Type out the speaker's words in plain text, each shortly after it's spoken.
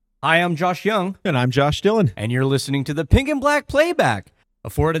Hi, I'm Josh Young. And I'm Josh Dillon. And you're listening to the Pink and Black Playback, a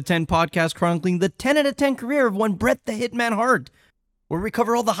 4 out of 10 podcast chronicling the 10 out of 10 career of one Bret the Hitman Hart, where we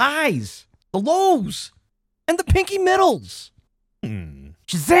cover all the highs, the lows, and the pinky middles.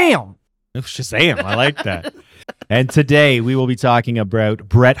 Shazam! Shazam, I like that. And today we will be talking about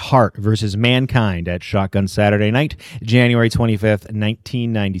Bret Hart versus Mankind at Shotgun Saturday Night, January 25th,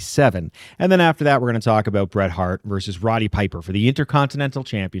 1997. And then after that, we're going to talk about Bret Hart versus Roddy Piper for the Intercontinental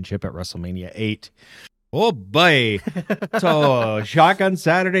Championship at WrestleMania 8. Oh boy. So Shotgun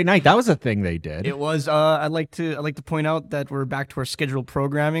Saturday Night, that was a thing they did. It was. I'd like to point out that we're back to our scheduled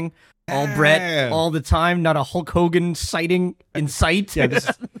programming. All Bret, all the time, not a Hulk Hogan sighting in sight. Yeah, this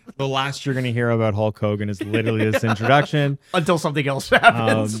is, the last you're going to hear about Hulk Hogan is literally this introduction. Until something else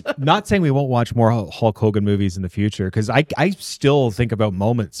happens. Not saying we won't watch more Hulk Hogan movies in the future, because I still think about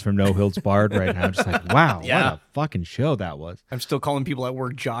moments from No Hills Barred right now. Just like, wow, what a fucking show that was. I'm still calling people at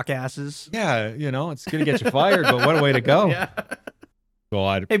work jockasses. Yeah, you know, it's going to get you fired, but what a way to go. Yeah.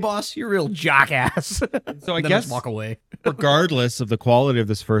 God. Hey, boss, you're a real jockass. So I guess walk away. Regardless of the quality of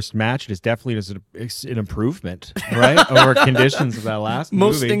this first match, it is definitely an improvement, right? Over conditions of that last movie.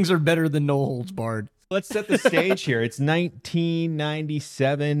 Most things are better than No Holds Barred. Let's set the stage here. It's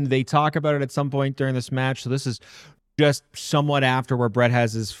 1997. They talk about it at some point during this match. So this is just somewhat after where Bret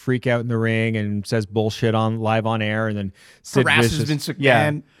has his freak out in the ring and says bullshit live on air, and then Sid harasses Vince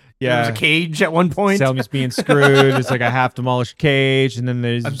McMahon. Yeah. There was a cage at one point. Selmy's being screwed. It's like, I have to demolish cage. And then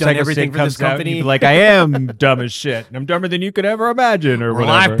there's I've done everything for this company. Like, I am dumb as shit. And I'm dumber than you could ever imagine, or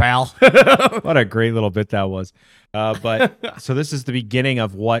whatever. Live, pal. What a great little bit that was. But so this is the beginning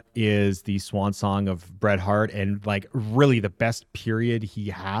of what is the swan song of Bret Hart, and like really the best period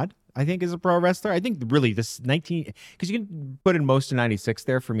he had, I think, as a pro wrestler. I think really this 19, because you can put in most of 96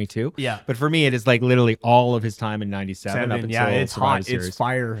 there for me too. Yeah. But for me, it is like literally all of his time in 97 up until yeah, it's Survivor hot. Series. It's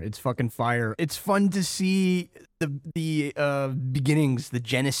fire. It's fucking fire. It's fun to see the beginnings, the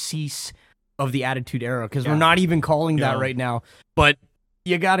genesis of the Attitude Era, because we're not even calling that right now. But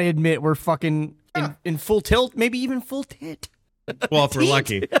you got to admit, we're fucking in full tilt, maybe even full tit. Well, if we're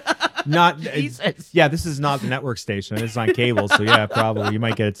lucky. Not Jesus. Yeah, this is not the network station. It's on cable, so yeah, probably you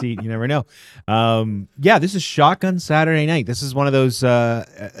might get a seat. You never know. Yeah, this is Shotgun Saturday Night. This is one of those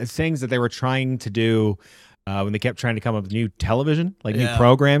things that they were trying to do when they kept trying to come up with new television, like new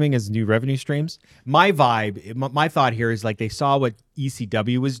programming as new revenue streams. My vibe, my thought here is like they saw what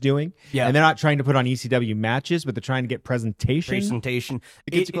ECW was doing, and they're not trying to put on ECW matches, but they're trying to get presentation.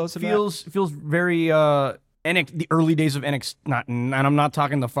 It feels very the early days of NXT, and I'm not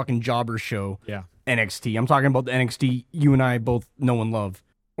talking the fucking jobber show. Yeah, NXT. I'm talking about the NXT you and I both know and love,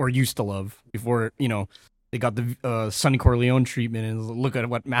 or used to love, before they got the Sonny Corleone treatment and look at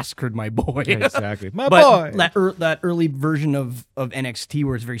what massacred my boy. Exactly, my boy. That early version of NXT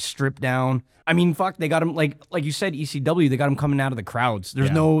where it's very stripped down. I mean, fuck, they got him like you said, ECW. They got him coming out of the crowds. There's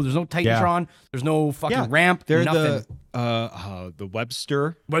no Titantron. There's no fucking ramp. They're nothing. The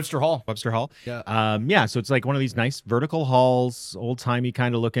Webster Hall. Yeah. So it's like one of these nice vertical halls, old timey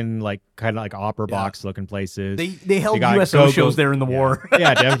kind of looking, like opera box looking places. They held USO shows there in the war.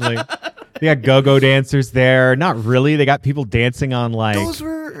 Yeah, definitely. They got go-go dancers there. Not really. They got people dancing on like those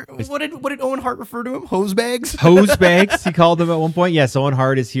were what did Owen Hart refer to him? Hose bags. Hose bags. He called them at one point. Yes, Owen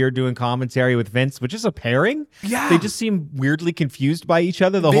Hart is here doing commentary with Vince, which is a pairing. Yeah, they just seem weirdly confused by each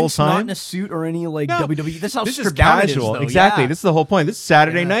other the whole time. Not in a suit or any WWE. This is casual. Exactly. Yeah. This is the whole point. This is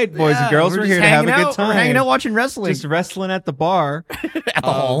Saturday night, boys and girls. We're here to have a good time. We're hanging out watching wrestling. Just wrestling at the bar. At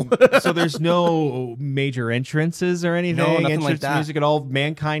the hall. So there's no major entrances or anything. No, nothing like that. Music at all.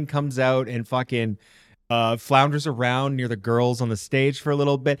 Mankind comes out and fucking flounders around near the girls on the stage for a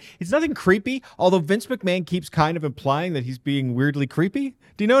little bit. It's nothing creepy, although Vince McMahon keeps kind of implying that he's being weirdly creepy.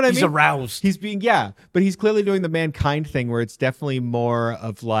 Do you know what I mean? He's aroused. He's being, but he's clearly doing the Mankind thing where it's definitely more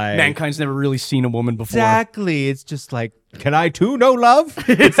of like... Mankind's never really seen a woman before. Exactly. It's just like, can I too know love?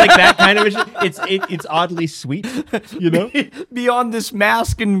 It's like that kind of it's oddly sweet, you know? Beyond this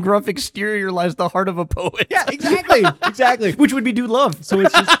mask and gruff exterior lies the heart of a poet. Yeah, exactly. Which would be Dude Love. So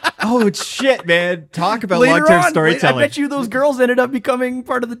it's just, it's shit, man. Talk about long-term storytelling. I bet you those girls ended up becoming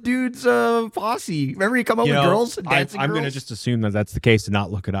part of the Dude's posse. Remember he come up with girls? I'm going to just assume that that's the case and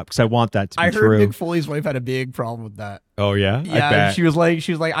not look it up, because I want that to be true. I heard Mick Foley's wife had a big problem with that. Oh yeah, yeah. She was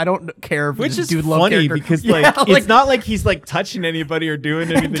like, I don't care. Which is Dude funny because it's not like he's like touching anybody or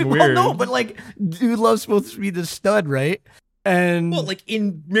doing anything weird. No, but like Dude Love's supposed to be the stud, right? And well, like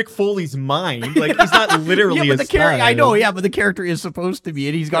in Mick Foley's mind, like he's not literally yeah, a but the character, spy. I know, yeah, but the character is supposed to be,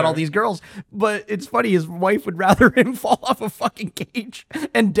 and he's got all these girls. But it's funny, his wife would rather him fall off a fucking cage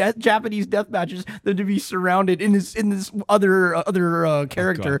and Japanese death matches than to be surrounded in this other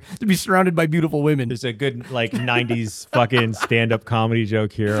character to be surrounded by beautiful women. There's a good like '90s fucking stand-up comedy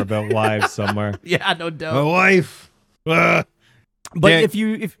joke here about wives somewhere. Yeah, no doubt. My wife. But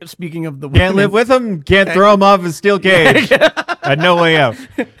if speaking of the can't women, live with him, can't throw him off a steel cage. No way out.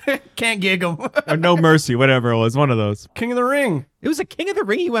 Can't gig him. Or no mercy, whatever it was, one of those. King of the Ring. It was a King of the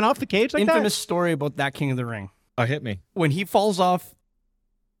Ring. He went off the cage like Infamous story about that King of the Ring. Oh, hit me. When he falls off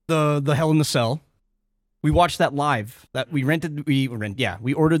the Hell in the Cell, we watched that live. That we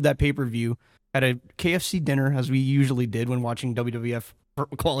ordered that pay-per-view at a KFC dinner, as we usually did when watching WWF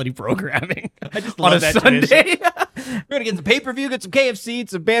quality programming. I just on love a that Sunday. We're gonna get some pay-per-view, get some KFC,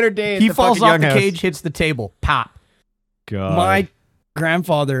 it's a banner day. He falls off the cage, hits the table, pop. God. My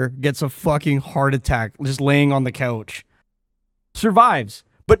grandfather gets a fucking heart attack just laying on the couch. Survives,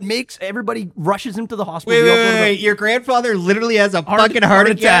 but makes everybody rushes him to the hospital. Wait. Your grandfather literally has a fucking heart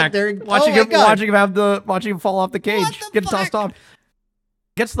attack. Watching him fall off the cage, get tossed off.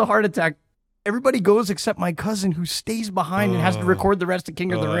 Gets the heart attack. Everybody goes except my cousin, who stays behind and has to record the rest of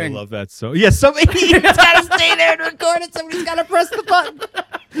King of the Ring. I love that so. Yeah, somebody's got to stay there and record it. Somebody's got to press the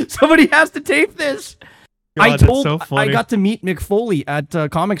button. Somebody has to tape this. God, I got to meet Mick Foley at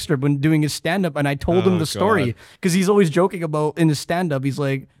Comic Strip when doing his stand-up, and I told him the story because he's always joking about in his stand-up. He's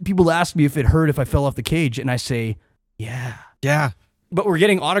like, people ask me if it hurt if I fell off the cage, and I say, yeah. But we're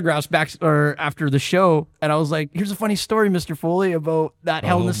getting autographs back after the show, and I was like, here's a funny story, Mr. Foley, about that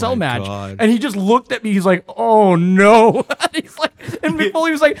Hell in the Cell match. God. And he just looked at me. He's like, oh, no. He's like, and Mick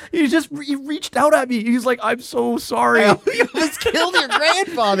Foley was like, he reached out at me. He's like, I'm so sorry. You almost killed your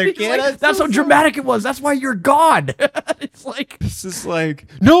grandfather, kid. Like, that's how dramatic it was. That's why you're God. It's like, this is like,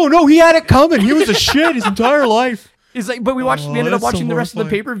 no, he had it coming. He was a shit his entire life. It's like, but we ended up watching the rest of the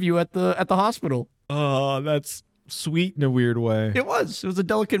pay-per-view at the hospital. Oh, that's sweet in a weird way. It was a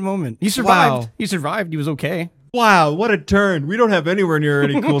delicate moment. He survived. Wow. He survived. He was okay. Wow, what a turn. We don't have anywhere near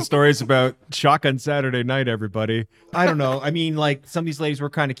any cool stories about Shotgun Saturday Night, everybody. I don't know. I mean, like, some of these ladies were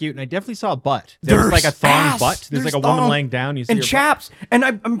kind of cute, and I definitely saw a butt. There's like a thong butt. There's like a woman laying down. You see and chaps. And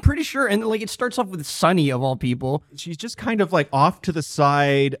I'm pretty sure, and like it starts off with Sunny, of all people. She's just kind of like off to the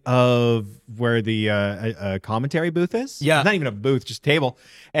side of where the commentary booth is. Yeah. Not even a booth, just table.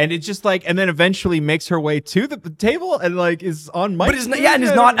 And it's just like, and then eventually makes her way to the table and like is on mic. But it's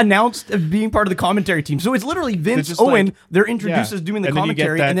not announced as being part of the commentary team. So it's literally Vince Owen. Like, they're introduced as doing the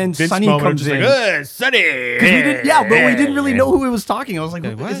commentary, and then Sunny comes in. Like, Sunny. But we didn't really know who he was talking. I was like,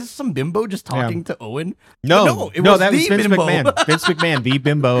 is this some bimbo just talking to Owen? No, that was Vince McMahon. Vince McMahon, the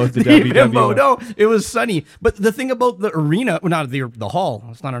bimbo of the WWE. Bimbo. No, it was Sunny. But the thing about the arena, well, not the hall,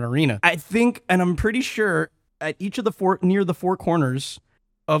 it's not an arena. I think, and I'm pretty sure, at each of the near the four corners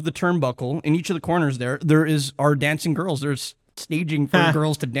of the turnbuckle, in each of the corners there are dancing girls. There's staging for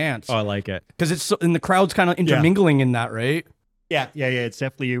girls to dance. Oh, I like it. Because it's and the crowd's kind of intermingling in that, right? Yeah. It's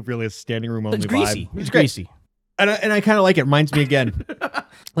definitely really a standing room only It's greasy. vibe. It's greasy. And I kind of like it. Reminds me again,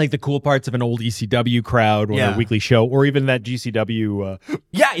 like the cool parts of an old ECW crowd or a weekly show, or even that GCW.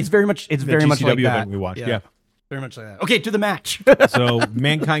 It's very much like GCW that. event we watched. Yeah, very much like that. Okay, to the match. So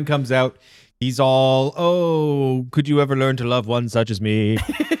Mankind comes out. He's all, oh, could you ever learn to love one such as me?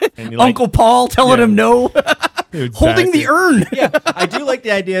 And Uncle Paul telling him no. Exactly. Holding the urn. Yeah, I do like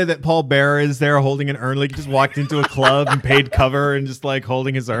the idea that Paul Bearer is there holding an urn, like he just walked into a club and paid cover and just like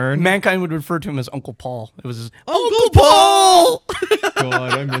holding his urn. Mankind would refer to him as Uncle Paul. It was his Uncle Paul.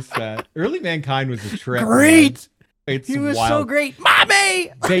 God, I miss that. Early Mankind was a trip. Great. Man. He was wild. So great,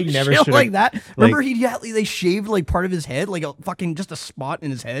 mommy. They never should like that. Remember, they shaved like part of his head, like a fucking just a spot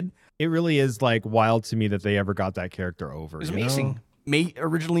in his head. It really is like wild to me that they ever got that character over. It was amazing.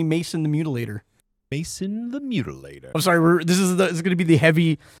 Originally Mason the Mutilator. Mason the Mutilator. I'm sorry. This is going to be the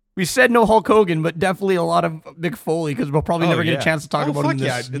heavy. We said no Hulk Hogan, but definitely a lot of Mick Foley because we'll probably never get a chance to talk about him in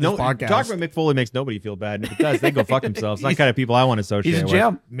this podcast. Talking about Mick Foley makes nobody feel bad, and if it does, they go fuck themselves. It's not the kind of people I want to associate with. He's a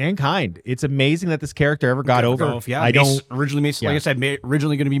gem. Mankind. It's amazing that this character ever got over. Originally Mason, like I said,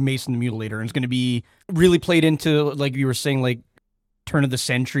 originally going to be Mason the Mutilator, and it's going to be really played into, like you were saying, like turn of the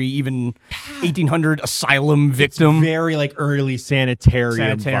century, even 1800 asylum victim. It's very like early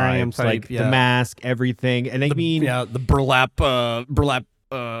sanitarium vibes, type, like the mask, everything, and the burlap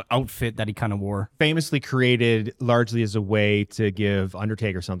outfit that he kind of wore. Famously created largely as a way to give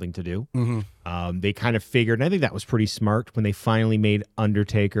Undertaker something to do. They kind of figured, and I think that was pretty smart when they finally made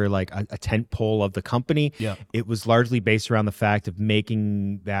Undertaker like a tent pole of the company. Yeah. It was largely based around the fact of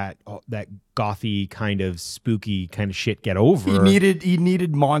making that gothy kind of spooky kind of shit get over. He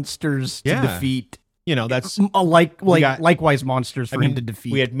needed monsters to defeat. You know, that's likewise monsters for him to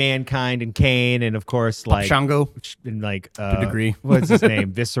defeat. We had Mankind and Kane, and of course, like Shango, and like to a degree. What's his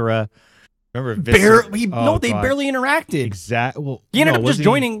name? Viscera. Remember Viscera? They barely interacted. Exactly. Well, he ended up just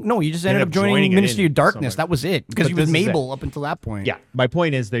joining. No, he just ended up joining Ministry of Darkness. That was it, because he was Mabel up until that point. Yeah, my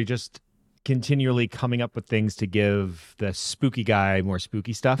point is they just continually coming up with things to give the spooky guy more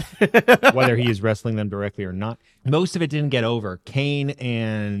spooky stuff, whether he is wrestling them directly or not. Most of it didn't get over. Kane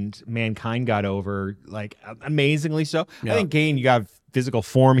and Mankind got over, like, amazingly so. Yeah. I think Kane, you got physical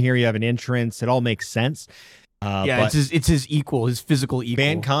form here, you have an entrance, it all makes sense. But it's his equal, his physical equal.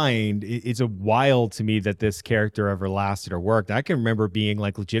 Mankind, it's a wild to me that this character ever lasted or worked. I can remember being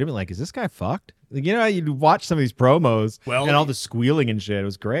like legitimate, like, is this guy fucked? Like, you know, you'd watch some of these promos and all the squealing and shit. It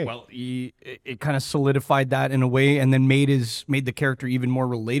was great. Well, it kind of solidified that in a way, and then made the character even more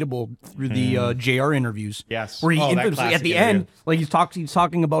relatable through the JR interviews. Yes, where he infamously at the end, like he's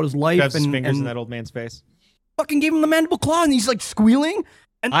talking about his life and his fingers in that old man's face. Fucking gave him the mandible claw, and he's like squealing.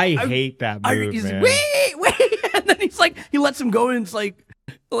 And I hate that move, he's man. Wait, and then he's like, he lets him go, and it's like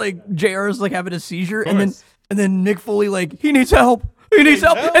JR is like having a seizure, and then Mick Foley like, he needs help. He needs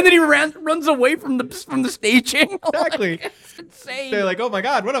help. And then he runs away from the staging. Exactly. Like, it's insane. They're like, oh my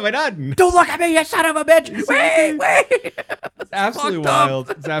God, what have I done? Don't look at me, you son of a bitch. Exactly. Wait. It's absolutely wild.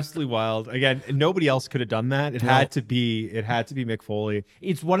 It's absolutely wild. Again, nobody else could have done that. It had to be Mick Foley.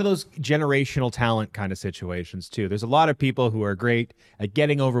 It's one of those generational talent kind of situations too. There's a lot of people who are great at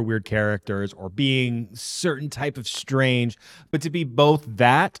getting over weird characters or being certain type of strange, but to be both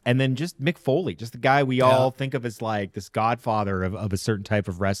that and then just Mick Foley, just the guy we all think of as like this godfather of a certain type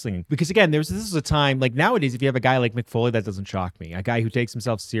of wrestling. Because again, this is a time like nowadays, if you have a guy like Mick Foley, that doesn't shock me. A guy who takes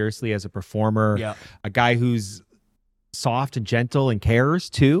himself seriously as a performer, a guy who's soft and gentle and cares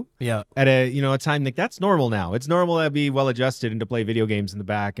too. Yeah. At a time like that's normal now. It's normal to be well adjusted and to play video games in the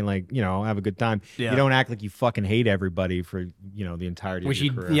back and like, have a good time. Yeah. You don't act like you fucking hate everybody for, the entirety of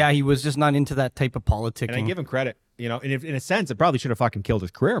your career. Yeah, he was just not into that type of politicking. And I give him credit. And if, in a sense, it probably should have fucking killed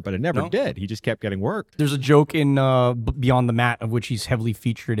his career, but it never did. He just kept getting work. There's a joke in Beyond the Mat, of which he's heavily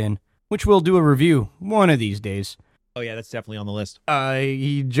featured in, which we'll do a review one of these days. Oh, yeah, that's definitely on the list.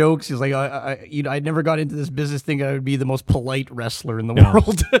 He jokes. He's like, I never got into this business thinking I would be the most polite wrestler in the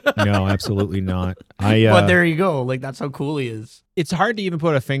world. No, absolutely not. But there you go. Like, that's how cool he is. It's hard to even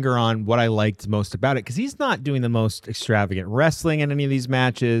put a finger on what I liked most about it because he's not doing the most extravagant wrestling in any of these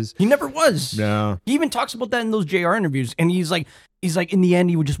matches. He never was. No. He even talks about that in those JR interviews. And he's like, in the end,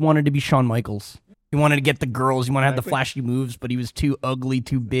 he just wanted to be Shawn Michaels. He wanted to get the girls. He wanted to have the flashy moves, but he was too ugly,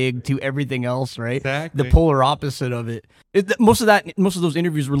 too big, too everything else, right? Exactly. The polar opposite of it. Most of those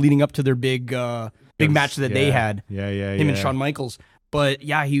interviews were leading up to their big match that they had. Him and Shawn Michaels. But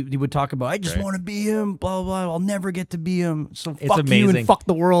yeah, he would talk about, I just want to be him, blah, blah, blah. I'll never get to be him. So fuck you and fuck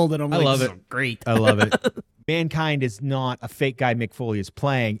the world. And I love it. Great. I love it. Mankind is not a fake guy Mick Foley is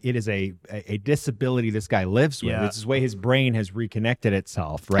playing. It is a disability this guy lives with. It's the way his brain has reconnected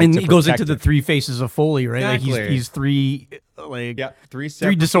itself, right? And he goes into the three faces of Foley, right? Exactly. Like he's three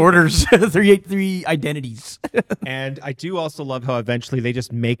three disorders, three identities. And I do also love how eventually they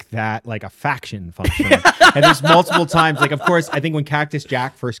just make that like a faction function. And there's multiple times, like of course, I think when Cactus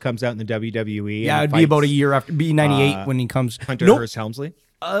Jack first comes out in the WWE, it'd be about a year after B98 when he comes. Hunter Hearst Helmsley.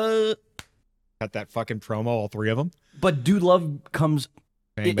 Got that fucking promo, all three of them. But Dude Love comes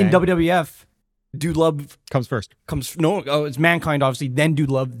Bang, in WWF. Dude Love comes first. It's Mankind, obviously, then Dude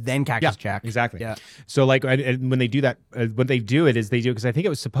Love, then Cactus Jack. Exactly. Yeah. So, like, and when they do that, what they do it is they do, because I think it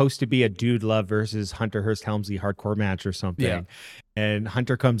was supposed to be a Dude Love versus Hunter Hearst Helmsley hardcore match or something. Yeah. And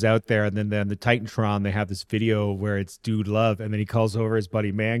Hunter comes out there, and then the Titantron, they have this video where it's Dude Love, and then he calls over his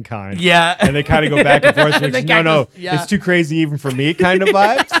buddy Mankind. Yeah. And they kind of go back and forth. Like, no, it's too crazy even for me kind of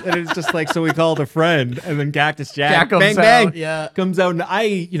vibes. And it's just like, so we called a friend, and then Cactus Jack comes out. Comes out, and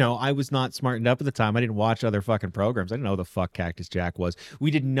I was not smartened up at the time. I didn't watch other fucking programs. I didn't know who the fuck Cactus Jack was.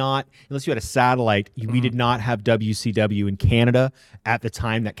 We did not, unless you had a satellite, we did not have WCW in Canada at the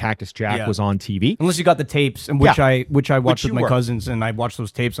time that Cactus Jack was on TV. Unless you got the tapes, and which I watched with my cousins. seconds, and I watched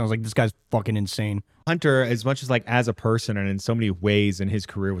those tapes, and I was like, this guy's fucking insane. Hunter, as much as like as a person and in so many ways in his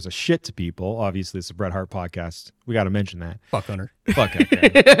career was a shit to people. Obviously, it's a Bret Hart podcast. We got to mention that. Fuck Hunter. Fuck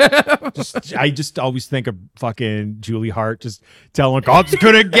it. I just always think of fucking Julie Hart just telling God's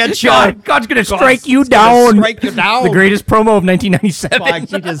gonna get you. God's gonna strike you down. Strike you down. The greatest promo of 1997. Fuck,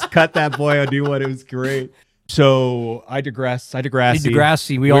 she just cut that boy a new one. It was great. So I digress.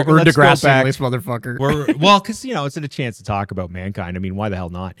 Degrassi. We all heard Degrassi, this motherfucker. Well, because it's a chance to talk about Mankind. I mean, why the hell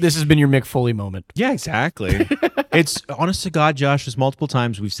not? This has been your Mick Foley moment. Yeah, exactly. It's honest to God, Josh. There's multiple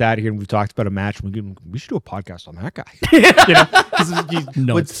times we've sat here and we've talked about a match. And we should do a podcast on that guy.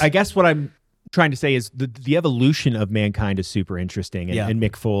 I guess what I'm trying to say is the evolution of Mankind is super interesting and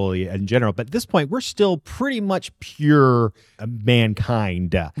Mick Foley in general. But at this point, we're still pretty much pure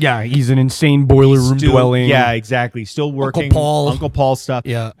Mankind. Yeah, he's an insane boiler room dwelling. Yeah, exactly. Still working. Uncle Paul stuff.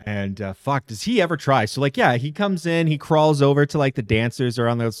 Yeah. And fuck, does he ever try? So he comes in, he crawls over to like the dancers or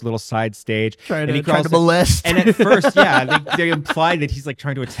on this little side stage. Trying to molest. And at first, they imply that he's like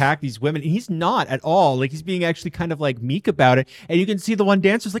trying to attack these women. And he's not at all. Like he's being actually kind of like meek about it. And you can see the one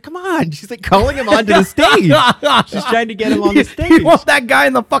dancer's like, come on. She's like calling him onto the stage. She's trying to get him on the stage. You want that guy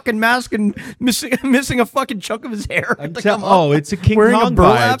in the fucking mask and missing a fucking chunk of his hair. It's a King Kong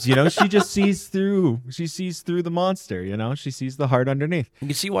vibes. She just sees through. She sees through the monster. She sees the heart underneath. You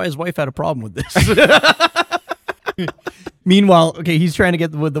can see why his wife had a problem with this. Meanwhile, he's trying to get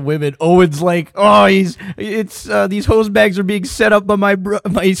with the women. Owen's like, these hose bags are being set up by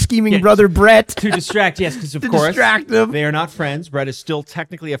my scheming brother Bret to distract. Yes, because of course distract him. They are not friends. Bret is still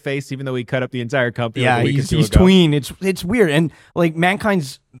technically a face, even though he cut up the entire company. Yeah, he's tween. It's weird, and like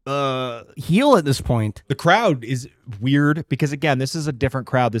Mankind's heel at this point. The crowd is weird because again, this is a different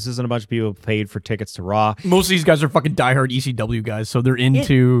crowd. This isn't a bunch of people who paid for tickets to Raw. Most of these guys are fucking diehard ECW guys, so they're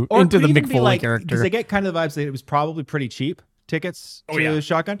into the Mick Foley character. Because they get kind of the vibes that it was probably pretty cheap tickets to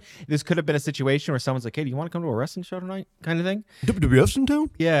Shotgun. This could have been a situation where someone's like, hey, do you want to come to a wrestling show tonight? Kind of thing. WWF's in town?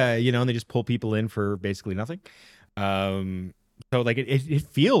 Yeah, and they just pull people in for basically nothing. So like it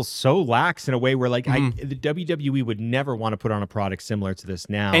feels so lax in a way where like the WWE would never want to put on a product similar to this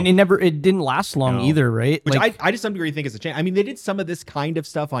now. And it didn't last long either, right? Which I to some degree think is a change. I mean, they did some of this kind of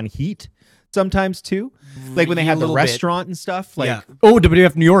stuff on Heat sometimes too, like when they had the restaurant and stuff. Like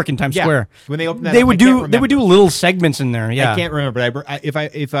WWF New York in Times Square when they opened that, they would do little segments in there. Yeah, I can't remember, but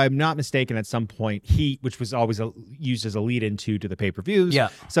if I'm not mistaken, at some point Heat, which was always used as a lead into the pay-per-views. Yeah,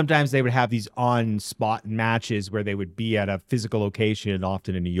 sometimes they would have these on-spot matches where they would be at a physical location,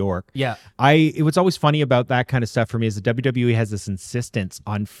 often in New York. Yeah, what's always funny about that kind of stuff for me is the WWE has this insistence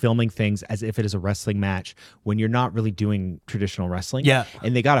on filming things as if it is a wrestling match when you're not really doing traditional wrestling. Yeah,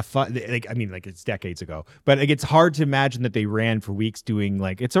 and they got it's decades ago, but like it's hard to imagine that they ran for weeks doing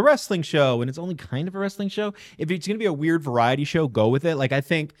like it's a wrestling show and it's only kind of a wrestling show. If it's gonna be a weird variety show, go with it. Like I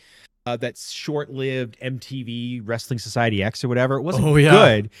think that short-lived MTV Wrestling Society X or whatever, it wasn't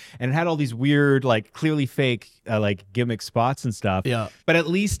good, and it had all these weird, like clearly fake, like gimmick spots and stuff. Yeah, but at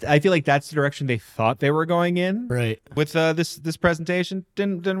least I feel like that's the direction they thought they were going in. Right. With this presentation,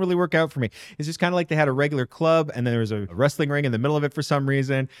 didn't really work out for me. It's just kind of like they had a regular club, and then there was a wrestling ring in the middle of it for some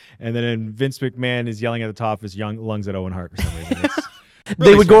reason, and then Vince McMahon is yelling at the top of his young lungs at Owen Hart for some reason. It's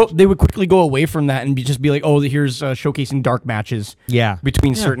really they would quickly go away from that and just be like, oh, here's showcasing dark matches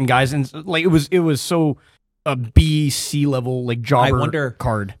between certain guys, and like it was so a B-C level like jobber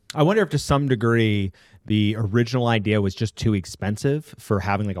card. I wonder if to some degree the original idea was just too expensive for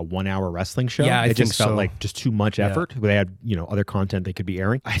having like a 1 hour wrestling show. Yeah, it just felt like just too much effort. They had other content they could be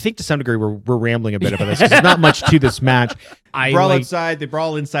airing. I think to some degree we're rambling a bit about this because there's not much to this match. Outside, they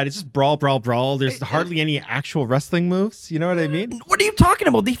brawl inside. It's just brawl. There's hardly any actual wrestling moves. You know what I mean? What are you talking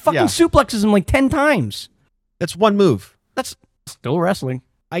about? They fucking suplexes him like 10 times. That's one move. That's still wrestling.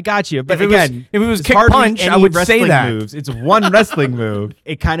 I got you, but if it was kick punch, I would say that. Moves. It's one wrestling move.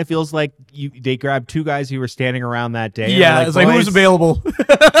 It kind of feels like they grabbed two guys who were standing around that day. Yeah, it's like who's available?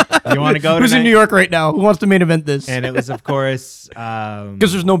 You want to go? Who's in New York right now? Who wants to main event this? And it was, of course,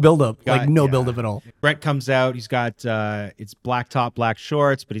 because there's no buildup, buildup at all. Bret comes out. He's got it's black top, black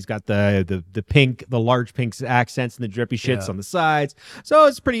shorts, but he's got the pink, the large pink accents and the drippy shits on the sides. So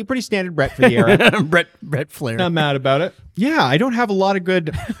it's pretty standard Bret for the era. Bret Flair. Not mad about it. Yeah, I don't have a lot of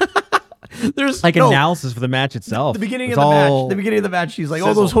good. There's analysis for the match itself. The beginning of the match, she's like,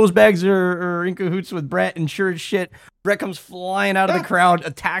 those hose bags are in cahoots with Bret, and sure as shit, Bret comes flying out of the crowd,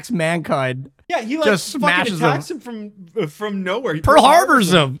 attacks Mankind. Yeah, he just smashes attacks him from nowhere. He Pearl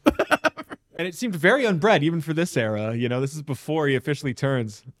Harbors him. And it seemed very un-Bret, even for this era. This is before he officially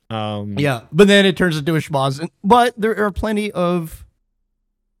turns. Yeah, but then it turns into a schmoz. But there are plenty of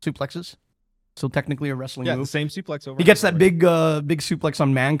suplexes. so technically a wrestling Yeah, move. the same suplex over. He gets that big suplex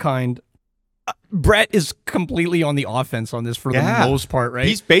on Mankind. Bret is completely on the offense on this for the most part, right?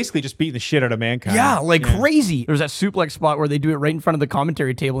 He's basically just beating the shit out of Mankind. Yeah, like crazy. There's that suplex spot where they do it right in front of the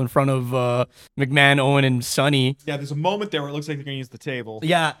commentary table in front of McMahon, Owen, and Sonny. Yeah, there's a moment there where it looks like they're going to use the table.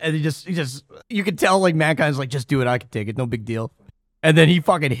 Yeah, and he just, you could tell like Mankind's like, just do it, I can take it, no big deal. And then he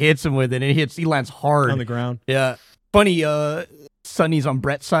fucking hits him with it, and he lands hard. On the ground. Yeah. Funny, Sonny's on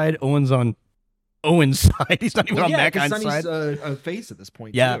Bret's side, Owen's on Owen's side. He's not even on Mankind's side. A face at this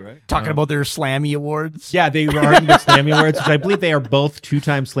point, yeah, too, right? Talking about their Slammy awards. Yeah, they are in the Slammy Awards, which I believe they are both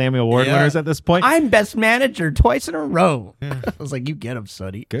 2-time Slammy Award winners at this point. I'm best manager twice in a row. I was like, you get him,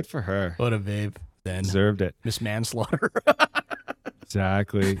 Sonny. Good for her. What a babe. Then Deserved it. Miss Manslaughter.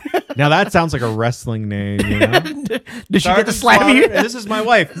 Exactly. Now that sounds like a wrestling name, you know? Did she get the Slammy? And this is my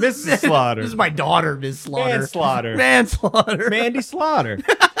wife, Mrs. Slaughter. This is my daughter, Miss Slaughter. Manslaughter. Manslaughter. Mandy Slaughter.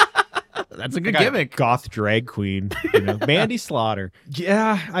 That's a good Like gimmick. a goth drag queen, you know? Mandy Slaughter.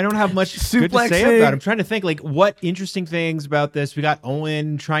 Yeah, I don't have much good to Suplexing. say about it. I'm trying to think, like, what interesting things about this. We got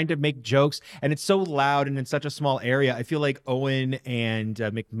Owen trying to make jokes, and it's so loud and in such a small area. I feel like Owen and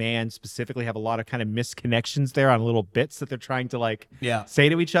McMahon specifically have a lot of kind of misconnections there on little bits that they're trying to, like, say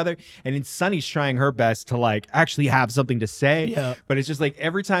to each other. And then Sunny's trying her best to, like, actually have something to say. Yeah. But it's just like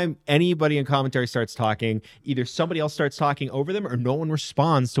every time anybody in commentary starts talking, either somebody else starts talking over them or no one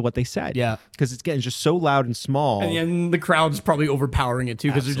responds to what they said. Yeah. Because it's getting just so loud and small. And the crowd's probably overpowering it too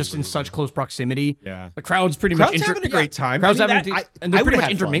because they're just in such close proximity. Yeah. The crowd's pretty much having a great time. Crowd's I mean, having and I they're pretty would've much had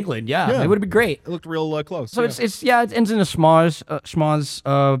fun. intermingling. Yeah. It would have been great. It looked real close. So it ends in a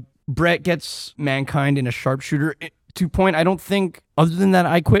schmoz. Bret gets Mankind in a sharpshooter. To point, I don't think other than that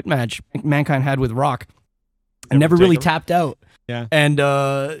I Quit match Mankind had with Rock, I never really tapped out. Yeah. And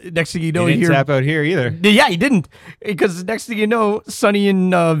next thing you know, he didn't tap out here either. Yeah, he didn't. Because next thing you know, Sonny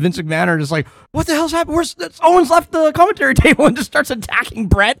and Vince McMahon are just like, what the hell's happened? Owens left the commentary table and just starts attacking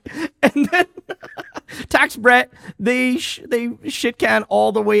Bret. And then attacks Bret. They shit can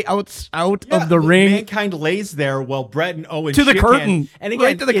all the way out of the ring. Mankind lays there while Bret and Owen to the shit curtain. Can. And again,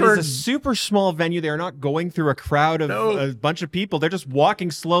 right to the curtain. It's a super small venue. They're not going through a crowd of a bunch of people. They're just walking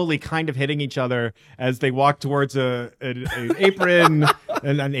slowly, kind of hitting each other as they walk towards an apron, a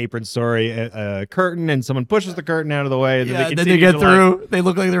curtain, and someone pushes the curtain out of the way. And then they get through. They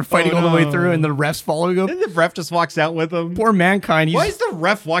look like they're fighting all the way through, and the ref's following them. And the ref just walks out with them. Poor Mankind. Why is the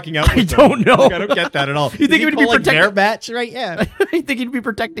ref walking out with them? I don't know. Like, I don't get that at all. You think he would be protecting their match, right? Yeah. I think he'd be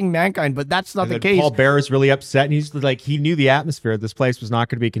protecting Mankind, but that's not the case. Paul Bearer's really upset, and he's like, he knew the atmosphere of this place was not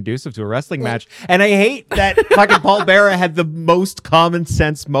going to be conducive to a wrestling match. And I hate that fucking Paul Bearer had the most common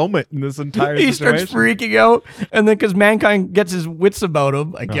sense moment in this entire situation. He starts freaking out, and then because Mankind gets his wits about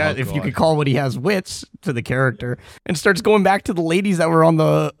him, I guess if you could call what he has wits to the character, and starts going back to the ladies that were on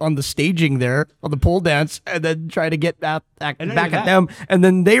the staging there on the pole dance, and then try to get back at them, and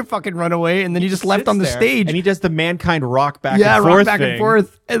then they fucking run away, and then he just left on the stage, and he does the Mankind rock back and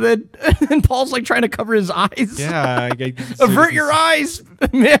forth, and then Paul's like trying to cover his eyes. Yeah, avert your eyes,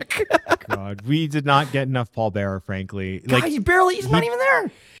 Mick. God, we did not get enough Paul Bearer, frankly. God, he's not even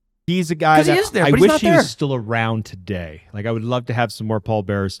there. He's a guy that he is there, I but wish he was still around today. Like, I would love to have some more Paul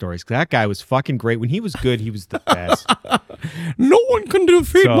Bearer stories. That guy was fucking great. When he was good, he was the best. No one can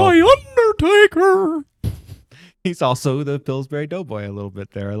defeat my Undertaker. He's also the Pillsbury Doughboy a little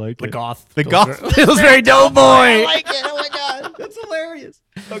bit there. I like the it. goth. The goth Pillsbury Doughboy. I like it. Oh my god, that's hilarious.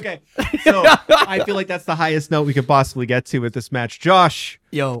 Okay, so I feel like that's the highest note we could possibly get to with this match. Josh,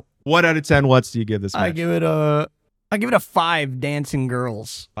 what out of 10 whats do you give this match? I give it a 5 dancing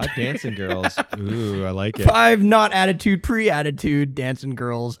girls. 5 dancing girls. Ooh, I like it. 5 not attitude, pre-attitude dancing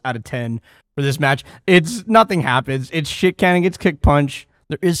girls out of 10 for this match. It's nothing happens. It's shit canning. It's kick punch.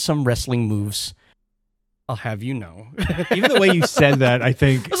 There is some wrestling moves. I'll have you know. Even the way you said that, I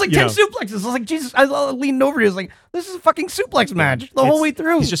think it was like 10 suplexes. I was like, Jesus. I leaned over to you. I was like, this is a fucking suplex match the whole way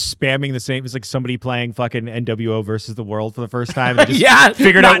through. He's just spamming the same. It's like somebody playing fucking NWO versus the World for the first time. And just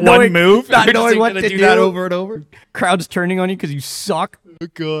figured out one move. Not knowing what to do. That over and over. Crowd's turning on you because you suck. Oh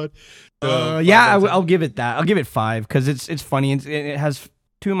god. I'll give it that. I'll give it 5 because it's funny. It has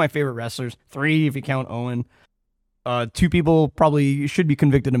 2 of my favorite wrestlers. 3 if you count Owen. 2 people probably should be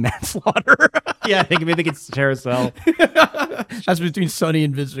convicted of manslaughter. Yeah, I think it's Carousel. That's between Sonny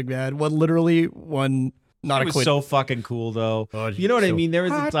and Vince McMahon. One not a quit. So fucking cool though. Oh, you know what I mean? There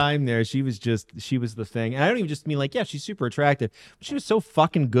was a time there she was the thing. And I don't even just mean like, yeah, she's super attractive. But she was so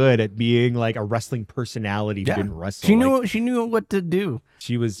fucking good at being like a wrestling personality who didn't wrestle. She knew what to do.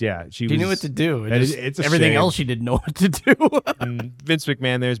 She knew what to do. It's everything else she didn't know what to do. And Vince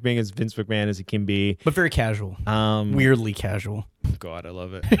McMahon there's being as Vince McMahon as he can be. But very casual. Weirdly casual. God, I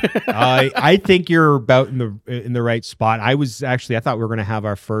love it. I think you're about in the right spot. I thought we were gonna have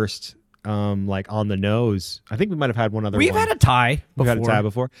our first like on the nose. I think we might have had one other. We've had a tie before. We've had a tie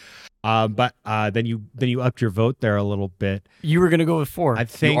before. But then you upped your vote there a little bit. You were gonna go with 4. I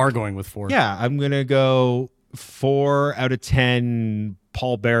think you are going with 4. Yeah, I'm gonna go 4 out of 10.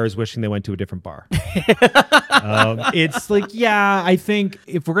 Paul Bearers wishing they went to a different bar. It's like, yeah, I think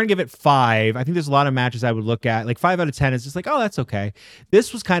if we're gonna give it 5, I think there's a lot of matches I would look at. Like 5 out of 10 is just like, oh, that's okay.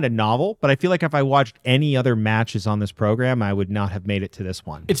 This was kind of novel, but I feel like if I watched any other matches on this program, I would not have made it to this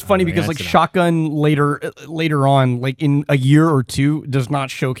one. It's funny because like Shotgun later on, like in a year or two, does not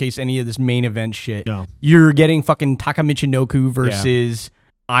showcase any of this main event shit. No. You're getting fucking Taka Michinoku versus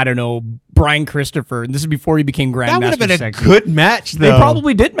I don't know, Brian Christopher. And this is before he became Grandmaster. That would have been a Sexy. good match, though. They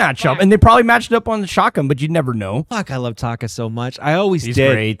probably did match up, and they probably matched up on the Shotgun, but you'd never know. Fuck, I love Taka so much. I always He's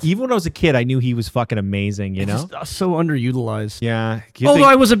did. great. Even when I was a kid, I knew he was fucking amazing, you know? Just, so underutilized. Yeah. Although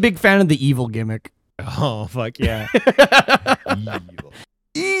I was a big fan of the evil gimmick. Oh, fuck yeah.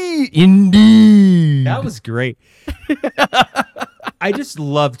 Indeed. That was great. I just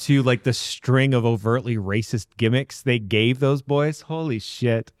love too, like the string of overtly racist gimmicks they gave those boys. Holy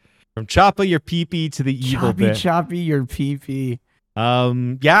shit! From Choppa your pee-pee to the evil bit. Choppy your pee-pee.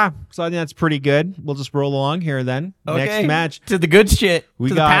 Yeah. So I think that's pretty good. We'll just roll along here then. Okay. Next match To the good shit. We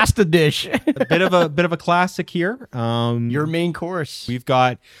to got the pasta dish. a bit of a classic here. Your main course. We've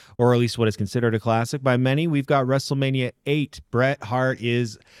got, or at least what is considered a classic by many. We've got WrestleMania 8. Bret Hart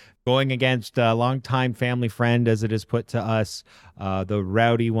is going against a longtime family friend, as it is put to us, the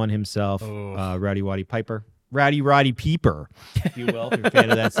rowdy one himself, Roddy Piper. Roddy Piper, if you will, if you're a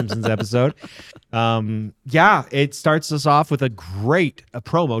fan of that Simpsons episode. Yeah, it starts us off with a great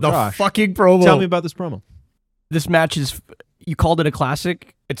promo. Josh, fucking promo. Tell me about this promo. This match is, you called it a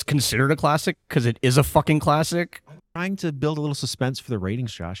classic. It's considered a classic because it is a fucking classic. I'm trying to build a little suspense for the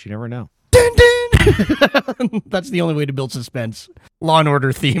ratings, Josh. You never know. Dun, dun. That's the only way to build suspense. Law and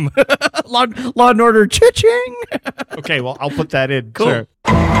Order theme. Law and Order cha-ching. Okay, well, I'll put that in. Cool. Sure.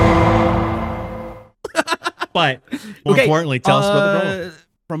 But more importantly, tell us about the promo.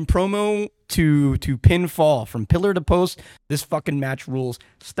 From promo to pinfall, from pillar to post, this fucking match rules.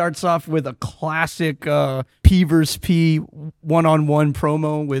 Starts off with a classic P versus P one-on-one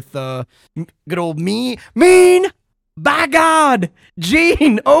promo with good old mean, by God,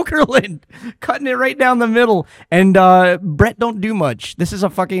 Gene Okerlund cutting it right down the middle. And Bret don't do much. This is a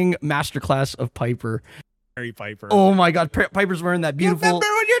fucking masterclass of Piper. Harry Piper. Oh my God, Piper's wearing that beautiful. You remember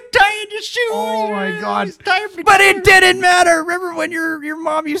when you're tying your shoes? Oh my God! But it didn't matter. Remember when your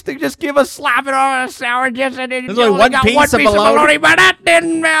mom used to just give a slap it on a sour just and there's only one piece of bologna, but that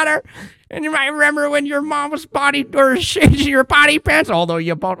didn't matter. And you might remember when your mom was changing your potty pants, although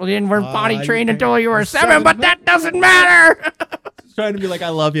you didn't wear potty trained until you were 7, but that doesn't matter. Trying to be like, I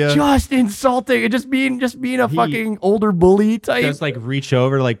love you. Just insulting and just being a fucking older bully type. Just like reach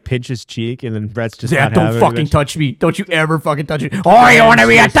over to like pinch his cheek, and then Bret's just yeah, not don't fucking touch me. Don't you ever fucking touch me. Oh, you want to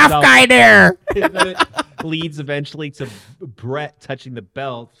be a tough guy there. Leads eventually to Bret touching the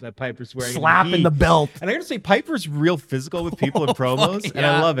belt that Piper's wearing. Slapping the belt. And I gotta say, Piper's real physical with people in promos, and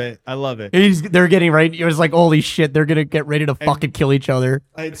I love it. I love it. They're getting right. It was like, holy shit, they're gonna get ready to fucking kill each other.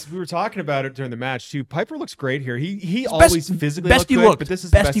 We were talking about it during the match too. Piper looks great here. He always physically best he good, looked, but this is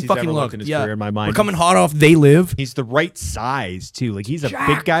the best he he's fucking ever looked in his yeah. career in my mind. We're coming hot off They Live. He's the right size too. Like he's a Jacked,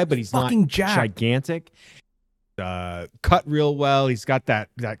 big guy, but he's not jacked. gigantic. Cut real well. He's got that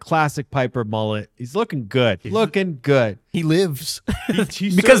classic Piper mullet. He's looking good. Looking good. He lives.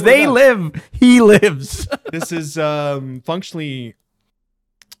 He because they live. He lives. This is functionally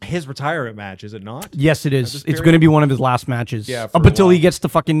his retirement match, is it not? Yes, it is. It's going to be one of his last matches. Yeah, up until he gets to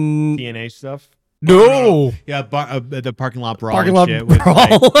fucking TNA stuff. No. Yeah, the parking lot brawl. Parking lot shit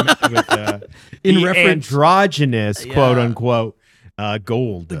brawl. with in the reference, androgynous quote unquote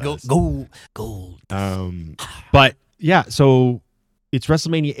Gold. Gold. But yeah, so it's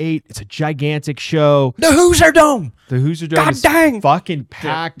WrestleMania 8. It's a gigantic show. The Hoosier Dome. The Hoosier Dome is fucking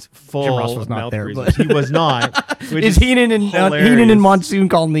packed full. Jim Ross was not there, but he was not. Is Heenan and Monsoon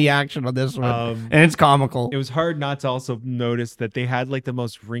calling the action on this one? And it's comical. It was hard not to also notice that they had like the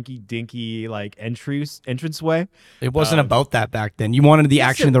most rinky-dinky like entranceway. It wasn't about that back then. You wanted the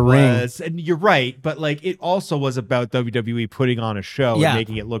action in the ring. And you're right, but like it also was about WWE putting on a show and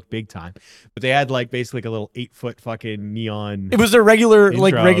making it look big time. But they had like basically like a little 8-foot fucking neon. It was their regular intro.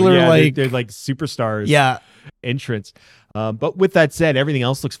 They're like superstars. Yeah. Entrance. But with that said, everything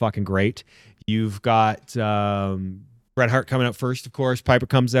else looks fucking great. You've got Bret Hart coming out first, of course. Piper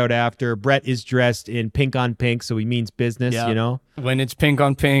comes out after. Bret is dressed in pink on pink, so he means business, you know? When it's pink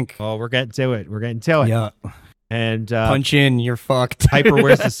on pink. Oh, we're getting to it. Yeah. And punch in, you're fucked. Piper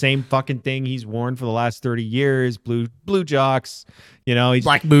wears the same fucking thing he's worn for the last 30 years. Blue jocks. You know, he's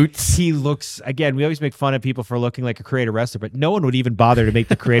black boots. He looks, again, we always make fun of people for looking like a creator wrestler, but no one would even bother to make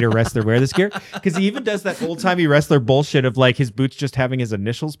the creator wrestler wear this gear, because he even does that old-timey wrestler bullshit of like his boots just having his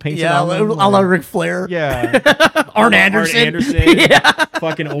initials painted on them. A la Ric Flair. Yeah. Arn Anderson. Yeah.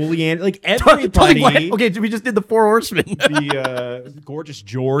 Fucking Ole Anderson. Like everybody. Okay, we just did the Four Horsemen. The Gorgeous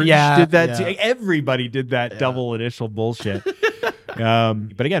George did that too. Everybody did that double initial bullshit.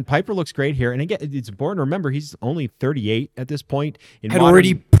 But again, Piper looks great here. And again, it's important to remember he's only 38 at this point. Had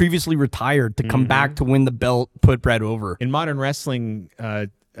already previously retired to come back to win the belt, put Bret over. In modern wrestling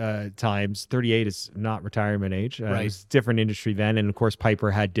times, 38 is not retirement age. It was a different industry then. And of course, Piper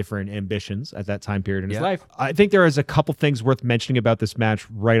had different ambitions at that time period in his life. I think there is a couple things worth mentioning about this match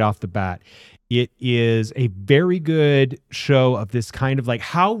right off the bat. It is a very good show of this kind of like,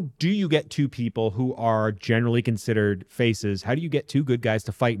 how do you get two people who are generally considered faces? How do you get two good guys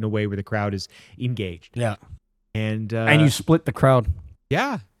to fight in a way where the crowd is engaged? Yeah. And you split the crowd.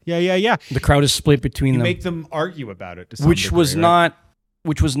 Yeah. The crowd is split between them. Make them argue about it to some which degree, was right?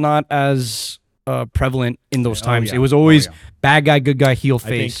 which was not as prevalent in those times. It was always bad guy, good guy, heel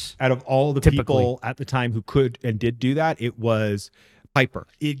face. Out of all the people at the time who could and did do that, it was Piper.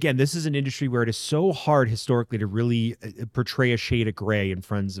 Again, this is an industry where it is so hard historically to really portray a shade of gray in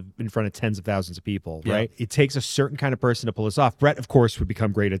front of tens of thousands of people, right? It takes a certain kind of person to pull this off. Bret, of course, would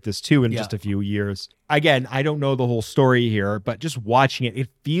become great at this too in just a few years. Again, I don't know the whole story here, but just watching it, it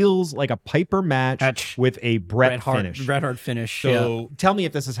feels like a Piper match with a Bret finish. Bret Hart finish. So tell me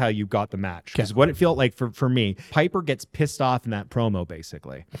if this is how you got the match. Because what it felt like for me, Piper gets pissed off in that promo,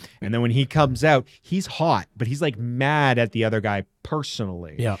 basically. And then when he comes out, he's hot, but he's like mad at the other guy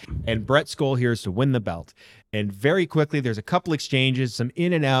personally. Yeah. And Bret's goal here is to win the belt. And very quickly, there's a couple exchanges, some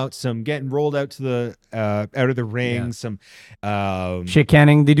in and out, some getting rolled out to the out of the ring, some shit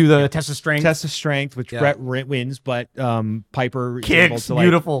canning. They do the test of strength. Test of strength, which Bret wins, but Piper kicks.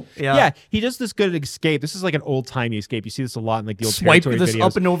 Beautiful. He does this good escape. This is like an old timey escape. You see this a lot in like the old swipe territory this videos.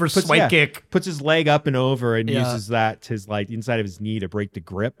 Up and over swipe kick. Puts his leg up and over and uses that to his like inside of his knee to break the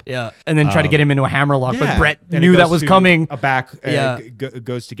grip. Yeah, and then try to get him into a hammerlock. But Bret knew that was coming. A back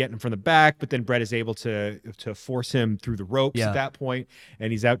goes to get him from the back, but then Bret is able to force him through the ropes at that point,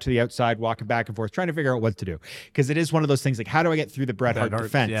 and he's out to the outside walking back and forth trying to figure out what to do, because it is one of those things like, how do I get through the Bret Hart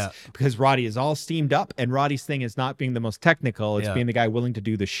defense? Because Roddy is all steamed up, and Roddy's thing is not being the most technical, it's being the guy willing to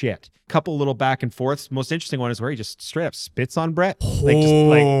do the shit. Couple little back and forths. Most interesting one is where he just straight up spits on Bret.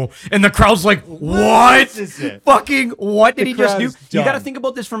 And the crowd's like, what is it? Fucking what did he just do? You got to think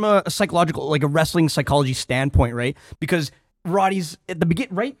about this from a psychological, like a wrestling psychology standpoint, right? Because Roddy's at the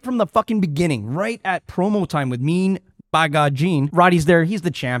right from the fucking beginning, right at promo time with Mean by God Gene. Roddy's there. He's the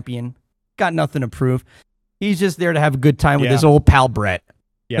champion. Got nothing to prove. He's just there to have a good time with his old pal Bret.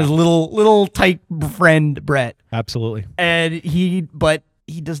 His little tight friend Bret. Absolutely. And he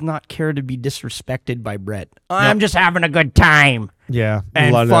does not care to be disrespected by Bret. I'm just having a good time. Yeah.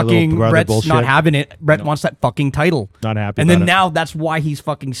 And fucking Bret's not having it. Bret wants that fucking title. Not happy. And then now that's why he's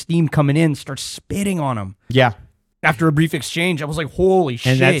fucking steamed coming in, starts spitting on him. Yeah. After a brief exchange, I was like, holy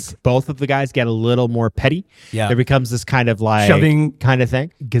shit. And that's, both of the guys get a little more petty. Yeah. There becomes this kind of like shoving kind of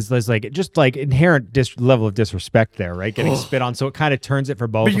thing, because there's like just like inherent level of disrespect there, right? Getting spit on. So it kind of turns it for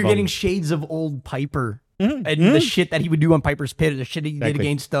both of them. But you're getting shades of old Piper. And the shit that he would do on Piper's Pit, the shit he did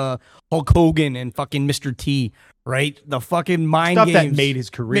against Hulk Hogan and fucking Mr. T, right? The fucking mind stuff games that made his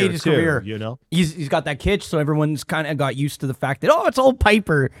career, you know? He's got that kitsch, so everyone's kind of got used to the fact that, it's old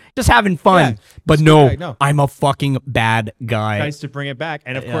Piper, just having fun. But no, I'm a fucking bad guy. Nice to bring it back.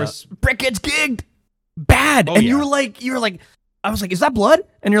 And of course, Bret gets gigged. Bad. And you were like, I was like, is that blood?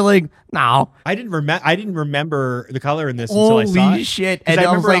 And you're like, no. I didn't remember the color in this until I saw it. Holy shit. And I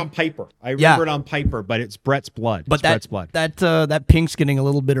remember it on Piper. I remember it on Piper, but it's Bret's blood. But Bret's blood. That pink's getting a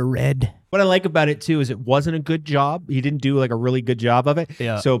little bit of red. What I like about it too is it wasn't a good job. He didn't do like a really good job of it.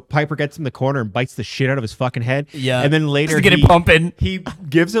 Yeah. So Piper gets in the corner and bites the shit out of his fucking head. Yeah. And then later to get it pumping. He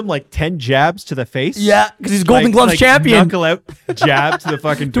gives him like 10 jabs to the face. Yeah, because he's Golden Gloves champion. Knuckle out jab to the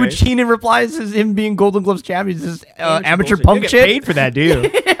fucking to face. which Heenan replies as him being Golden Gloves champion. This amateur punk you shit. Get paid for that,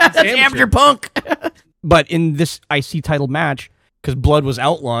 dude. That's amateur punk. But in this IC title match, because blood was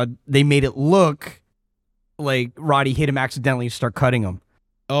outlawed, they made it look like Roddy hit him accidentally to start cutting him.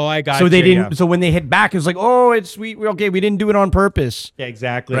 Oh, I got so they didn't. Yeah. So when they hit back, it was like, oh, it's sweet. Okay, we didn't do it on purpose. Yeah,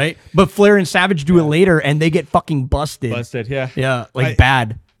 exactly. Right. But Flair and Savage do it later, and they get fucking busted. Busted. Yeah. Yeah. Like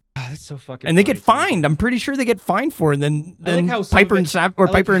bad. that's so fucking. And they get funny. fined. I'm pretty sure they get fined for it. And then how Piper and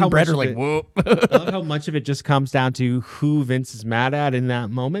Piper and Brett are like, whoa. I love how much of it just comes down to who Vince is mad at in that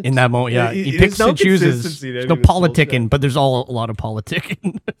moment. In that moment, yeah. He picks and chooses. There's no politicking, but there's a lot of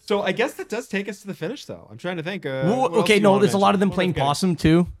politicking. So I guess that does take us to the finish, though. I'm trying to think. Okay, no, there's a lot of them playing possum,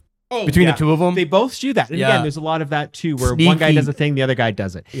 too. Between the two of them. They both do that. And again, there's a lot of that, too, where one guy does a thing, the other guy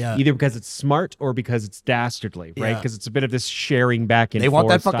does it. Yeah. Either because it's smart or because it's dastardly, right? Because it's a bit of this sharing back and forth. They want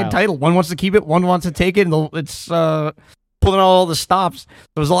that fucking title. One wants to keep it, one wants to take it, and it's pulling out all the stops.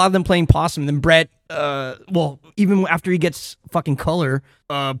 There's a lot of them playing possum. Then Brett, even after he gets fucking color,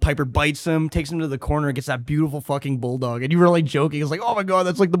 Piper bites him, takes him to the corner, gets that beautiful fucking bulldog. And you were like joking. It's like, oh my God,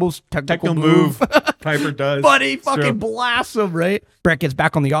 that's like the most technical move. Piper does. But he fucking blasts him, right? Brett gets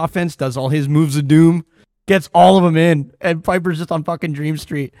back on the offense, does all his moves of doom, gets all of them in, and Piper's just on fucking Dream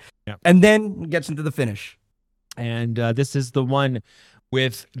Street. Yep. And then gets into the finish. And this is the one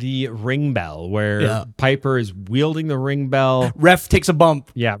with the ring bell where Piper is wielding the ring bell. Ref takes a bump.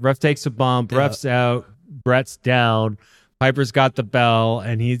 Yeah, ref takes a bump. Ref's out. Brett's down. Piper's got the bell,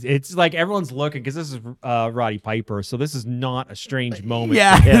 and it's like everyone's looking because this is Roddy Piper, so this is not a strange moment.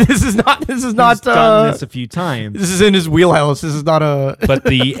 Yeah, this is not. He's done this a few times. This is in his wheelhouse. This is not a.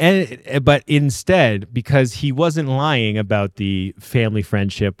 But instead, because he wasn't lying about the family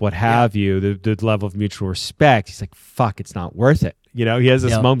friendship, what have you, the level of mutual respect, he's like, "Fuck, it's not worth it." You know, he has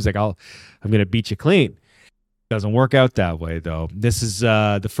this moment. He's like, I'm gonna beat you clean. Doesn't work out that way, though. This is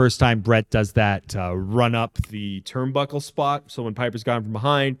the first time Brett does that run up the turnbuckle spot. So when Piper's gone from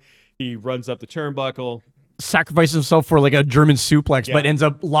behind, he runs up the turnbuckle. Sacrifices himself for like a German suplex, but ends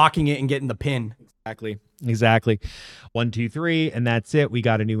up locking it and getting the pin. Exactly. 1, 2, 3, and that's it. We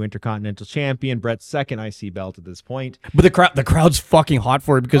got a new Intercontinental Champion, Brett's second IC belt at this point. But the crowd's fucking hot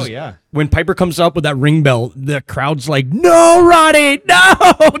for it because when Piper comes up with that ring bell, the crowd's like, "No, Roddy, no,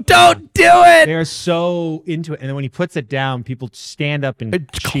 don't do it." They're so into it, and then when he puts it down, people stand up and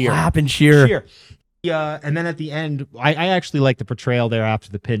cheer. Clap and cheer. Yeah, and then at the end, I actually like the portrayal there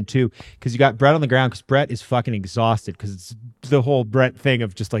after the pin too, because you got Brett on the ground because Brett is fucking exhausted because it's the whole Brett thing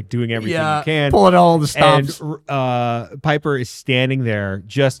of just like doing everything you can, pulling all the stops. And Piper is standing there,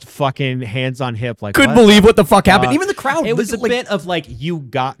 just fucking hands on hip, like couldn't believe what the fuck happened. Even the crowd, it was a bit of like, you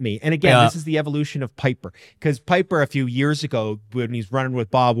got me. And again, this is the evolution of Piper, because Piper a few years ago when he's running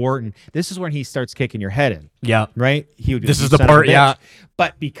with Bob Orton, this is when he starts kicking your head in. Yeah, right. This is the part. Yeah,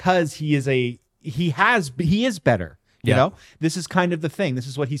 but because he is better. You know, this is kind of the thing. This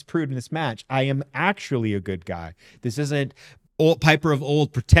is what he's proved in this match. I am actually a good guy. This isn't old Piper of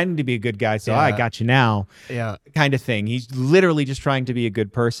old pretending to be a good guy. So I got you now. Yeah. Kind of thing. He's literally just trying to be a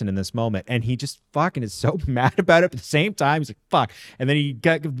good person in this moment. And he just fucking is so mad about it. But at the same time, he's like, fuck. And then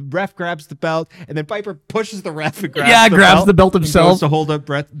the ref grabs the belt. And then Piper pushes the ref and grabs the belt himself. Goes to hold up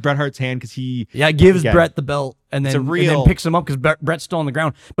Bret Hart's hand because he gives Bret the belt. And then picks him up because Brett's still on the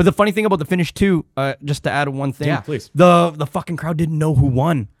ground. But the funny thing about the finish too, just to add one thing, please. The fucking crowd didn't know who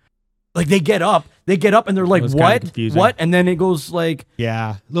won. Like they get up and they're like, what? And then it goes like,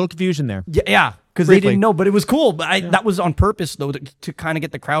 a little confusion there. Yeah, because they didn't know, but it was cool. But that was on purpose though, to kind of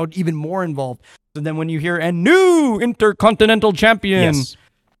get the crowd even more involved. So then when you hear "a new Intercontinental Champion,"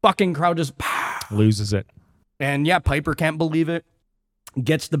 fucking crowd just loses it. And Piper can't believe it.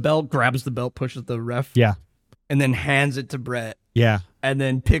 Gets the belt, grabs the belt, pushes the ref. Yeah. And then hands it to Brett. Yeah. And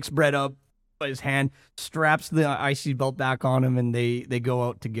then picks Brett up by his hand, straps the IC belt back on him, and they go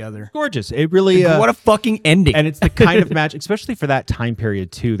out together. Gorgeous. It really what a fucking ending. And it's the kind of match, especially for that time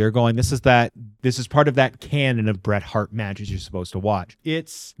period too. They're going, this is part of that canon of Bret Hart matches you're supposed to watch.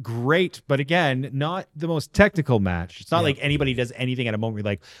 It's great, but again, not the most technical match. It's not like anybody does anything at a moment where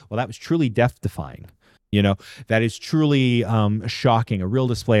you're like, well, that was truly death-defying. You know, that is truly shocking, a real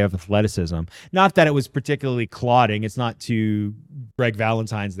display of athleticism. Not that it was particularly clotting. It's not to Greg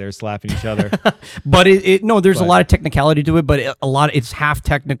Valentine's there slapping each other. But there's a lot of technicality to it, but it's half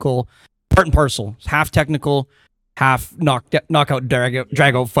technical, part and parcel. It's half technical, half knockout,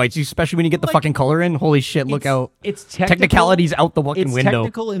 drag out fights, especially when you get the fucking color in. Holy shit, look out. It's technicality's out the fucking window. It's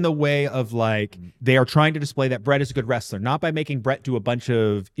technical in the way of like, they are trying to display that Bret is a good wrestler, not by making Bret do a bunch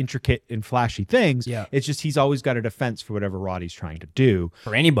of intricate and flashy things. Yeah. It's just he's always got a defense for whatever Roddy's trying to do.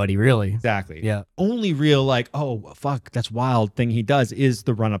 For anybody, really. Exactly. Yeah. Only real like, oh, fuck, that's wild thing he does is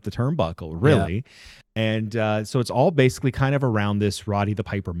the run up the turnbuckle, really. Yeah. And so it's all basically kind of around this Roddy the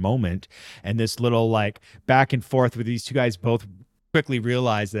Piper moment and this little like back and forth with these two guys both quickly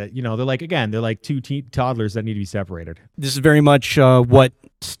realize that, you know, they're like two toddlers that need to be separated. This is very much what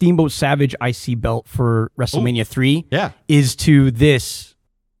Steamboat Savage IC belt for WrestleMania 3 is to this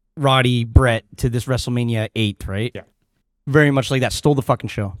Roddy Bret to this WrestleMania 8, right? Yeah. very much like that. Stole the fucking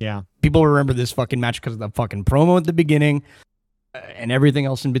show. Yeah. People remember this fucking match because of the fucking promo at the beginning and everything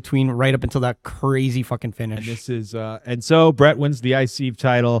else in between, right up until that crazy fucking finish. And this is, and so Bret wins the IC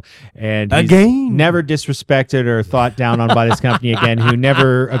title, and he's again, never disrespected or thought down on by this company again, who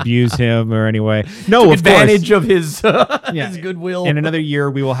never abused him or anyway. No, took of advantage course. of his his goodwill. In another year,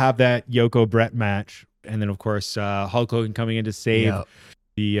 we will have that Yoko Bret match, and then of course Hulk Hogan coming in to save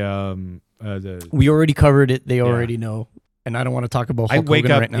the. We already covered it. They already know, and I don't want to talk about Hulk I wake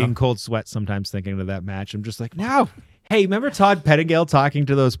Hogan up right now. in cold sweat sometimes thinking of that match. I'm just like, no. Hey, remember Todd Pettingill talking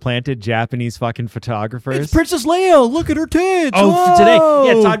to those planted Japanese fucking photographers? It's Princess Leia. Look at her tits. Oh, for today.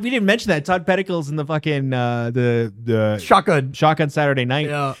 Yeah, Whoa. Todd. We didn't mention that. Todd Pettingill's in the fucking the Shotgun Saturday Night.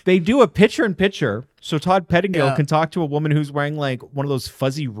 Yeah. They do a picture-in-picture, so Todd Pettingill Yeah. can talk to a woman who's wearing like one of those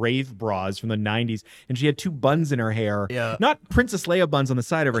fuzzy rave bras from the 90s, and she had two buns in her hair. Yeah. Not Princess Leia buns on the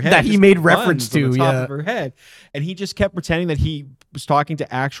side of her head. That he just made buns reference on to, the top yeah. of her head. And he just kept pretending that he was talking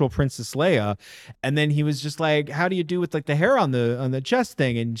to actual Princess Leia, and then he was just like, how do you do with like the hair on the chest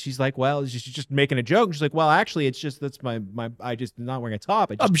thing? And she's like, well, she's just making a joke. And she's like, well, actually, it's just that's my I just not wearing a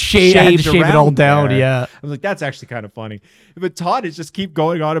top. I just I had to shave it all around down. there. Yeah. I was like, that's actually kind of funny. But Todd is just keep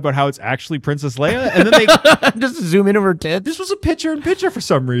going on about how it's actually Princess Leia, and then they Just zoom in over her tits. this was a picture-in-picture for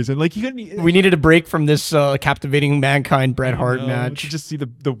some reason. Like you couldn't. We needed a break from this captivating Mankind Bret Hart You match. just see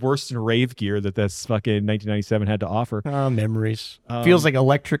the worst in rave gear that this fucking 1997 had to offer. Memories. Feels like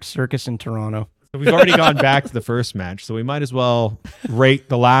Electric Circus in Toronto. So we've already gone back to the first match, so we might as well rate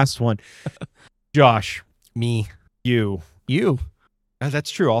the last one. Josh, Me. you. You.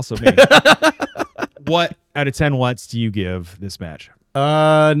 That's true. Also me. What out of 10 watts do you give this match?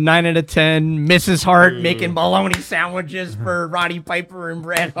 9 out of 10. Mrs. Hart making bologna sandwiches for Roddy Piper and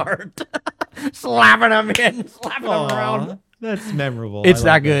Bret Hart. slapping them around. That's memorable. It's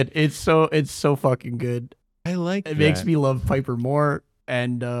I like that good. It's so fucking good. I like It makes me love Piper more.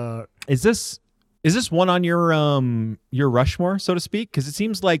 And Is this one on your Rushmore, so to speak? Because it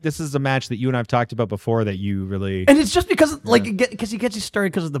seems like this is a match that you and I've talked about before that you really. and it's just because because he gets you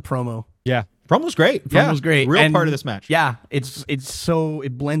started because of the promo. Yeah, promo's great. Promo's great. Real And part of this match. Yeah, it's so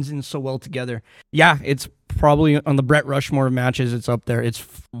it blends in so well together. Yeah, it's probably on the Bret Rushmore matches. It's up there. It's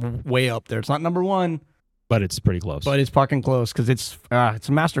way up there. It's not number one, But it's pretty close. but it's fucking close because it's a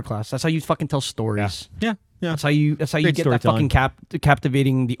masterclass. That's how you fucking tell stories. Yeah. That's how you Great get that storytelling. fucking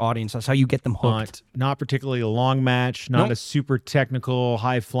captivating the audience. That's how you get them hooked. Not particularly a long match, not Nope. a super technical,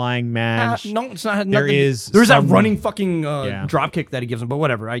 high flying match. No, it's not. There nothing. is There's some- that running fucking Yeah. drop kick that he gives him, but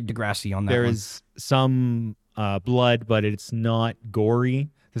whatever. I digress on that. There one. is some blood, but it's not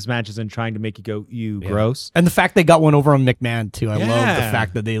gory. This match isn't trying to make you go, ew, gross. And the fact they got one over on McMahon too. I love the Yeah.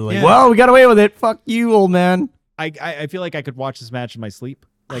 fact that they Yeah. well, we got away with it. Fuck you, old man. I feel like I could watch this match in my sleep.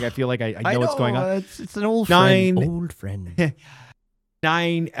 Like I feel like I know what's going on. It's an old 9. friend. Old friend.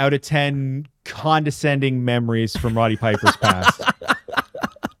 9 out of 10 condescending memories from Roddy Piper's past.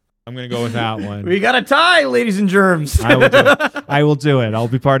 I'm gonna go with that one. We got a tie, ladies and germs. I will do it. I will do it. I'll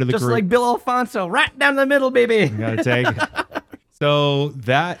be part of the Just group. like Bill Alfonso, right down the middle, baby. Gotta take it. So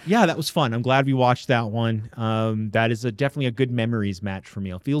that was fun. I'm glad we watched that one. That is definitely a good memories match for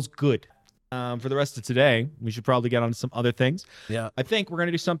me. It feels good. For the rest of today, we should probably get on to some other things. Yeah. I think we're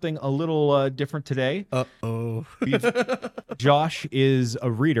gonna do something a little different today. Uh-oh. Josh is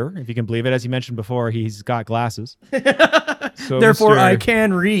a reader, if you can believe it. As you mentioned before, he's got glasses. So Therefore, Mr. I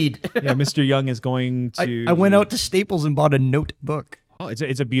can read. Yeah, Mr. Young is going to. I went out to Staples and bought a notebook. Oh,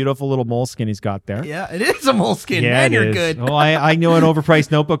 it's a beautiful little moleskin he's got there. Yeah, it is a moleskin. Yeah, Man, it you're is. good. Oh, I know an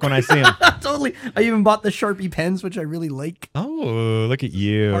overpriced notebook when I see him. Totally. I even bought the Sharpie pens, which I really like. Oh, look at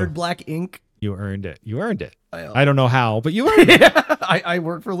you. Hard black ink. You earned it. You earned it. I I don't know how, but you earned it. I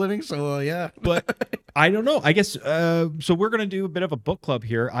work for a living, so yeah. But I don't know. I guess so. We're gonna do a bit of a book club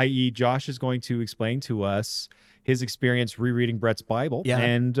here, i.e., Josh is going to explain to us his experience rereading Bret's Bible. Yeah.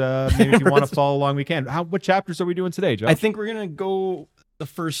 And maybe if you want to follow along, we can. What chapters are we doing today, Josh? I think we're gonna go the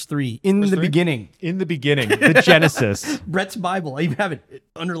first three in First the three? beginning. In the beginning, the Genesis. Bret's Bible. I even have it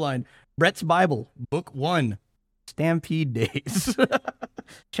underlined. Bret's Bible, Book 1, Stampede Days,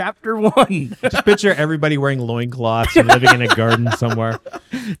 Chapter 1. Just picture everybody wearing loincloths and living in a garden somewhere.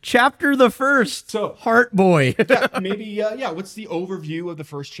 Chapter the first. So- Heart Boy. Maybe, what's the overview of the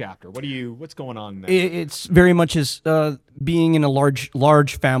first chapter? What's going on there? It's very much as being in a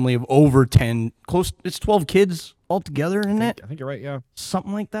large family of over 10, it's 12 kids altogether, isn't it? I think you're right, yeah.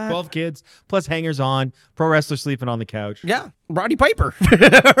 Something like that. 12 kids, plus hangers on, pro wrestler sleeping on the couch. Yeah, Roddy Piper.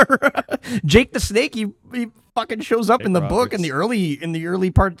 Jake the Snake, he fucking shows up in the book in the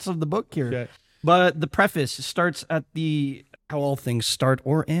early parts of the book here. Yeah. But the preface starts at how all things start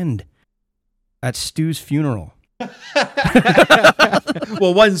or end at Stu's funeral.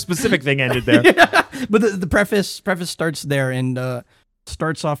 Well, one specific thing ended there. Yeah. But the preface starts there and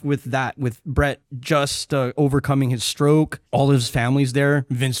starts off with Bret just overcoming his stroke. All his family's there.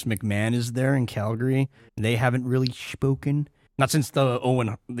 Vince McMahon is there in Calgary. They haven't really spoken. Not since the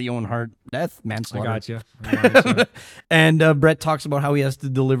Owen Hart death, manslaughter. I gotcha. And Bret talks about how he has to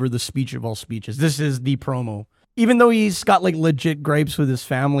deliver the speech of all speeches. This is the promo. Even though he's got like legit gripes with his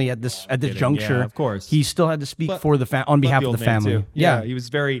family at this juncture, yeah, of course, he still had to speak for on behalf of the family. Too. Yeah, he was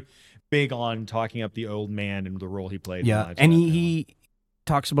very big on talking up the old man and the role he played. Yeah, and he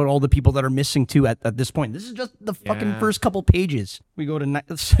talks about all the people that are missing too at this point. This is just the fucking first couple pages. We go to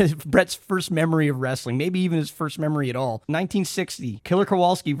Bret's first memory of wrestling, maybe even his first memory at all. 1960, Killer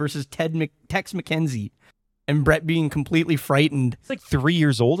Kowalski versus Tex McKenzie. And Bret being completely frightened. It's like 3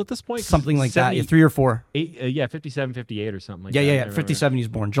 years old at this point? Something like that. Yeah, 3 or 4. 57, 58 or something like that. Yeah. 57 he's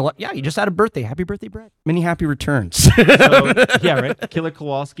born. July. Yeah, he just had a birthday. Happy birthday, Bret. Many happy returns. So, yeah, right? Killer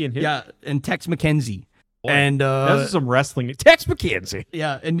Kowalski and him. Yeah, and Tex McKenzie. Boy, and this is some wrestling. Tex McKenzie.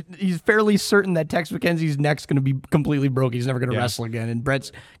 Yeah, and he's fairly certain that Tex McKenzie's neck's going to be completely broke. He's never going to wrestle again. And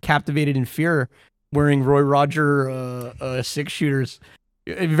Bret's captivated in fear, wearing Roy Roger 6-shooters.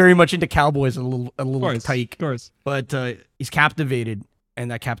 Very much into cowboys, a little tyke. Of course. But he's captivated,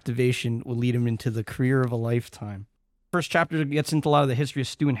 and that captivation will lead him into the career of a lifetime. First chapter gets into a lot of the history of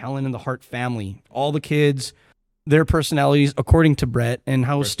Stu and Helen and the Hart family. All the kids, their personalities, according to Bret, and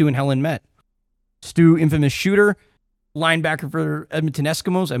how Stu and Helen met. Stu, infamous shooter, linebacker for Edmonton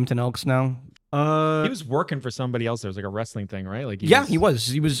Eskimos, Edmonton Elks now. He was working for somebody else. There was like a wrestling thing, right? Like he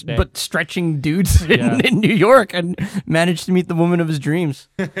was, but stretching dudes in New York and managed to meet the woman of his dreams.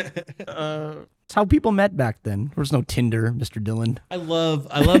 It's how people met back then. There was no Tinder, Mr. Dillon. I love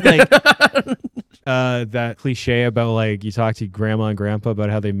like that cliche about like you talk to grandma and grandpa about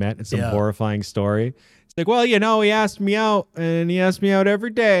how they met. It's some horrifying story. It's like, well, he asked me out, and he asked me out every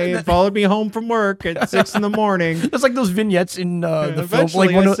day, and followed me home from work at 6 a.m. It's like those vignettes in the film.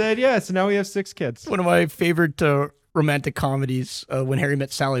 Like I said, yes, and now we have 6 kids. One of my favorite romantic comedies, When Harry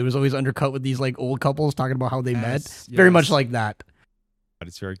Met Sally, was always undercut with these like old couples talking about how they met. Very much like that. But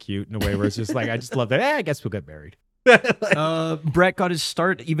it's very cute in a way where it's just like, I just love that. I guess we'll get married. Bret got his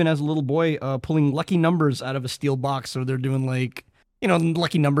start even as a little boy, pulling lucky numbers out of a steel box. So they're doing like,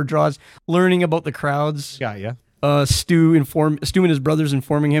 lucky number draws, learning about the crowds. Yeah. Stu and his brothers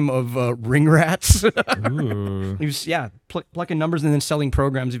informing him of ring rats. Ooh. He was plucking numbers and then selling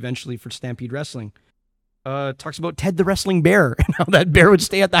programs eventually for Stampede Wrestling. Talks about Ted the Wrestling Bear and how that bear would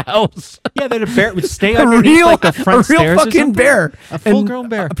stay at the house. Yeah, that a bear would stay underneath like the front stairs. A real fucking bear. A full-grown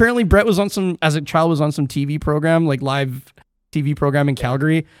bear. Apparently Bret was as a child, was on some TV program, like live TV program in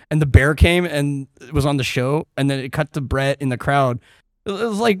Calgary, and the bear came and it was on the show, and then it cut to Bret in the crowd. It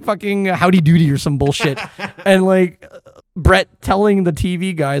was like fucking Howdy Doody or some bullshit. And like Bret telling the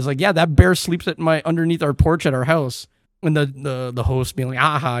TV guys, like, yeah, that bear sleeps underneath our porch at our house. When the host being like,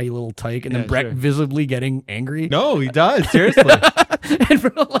 aha, you little tyke, and then Bret visibly getting angry. No, he does, seriously.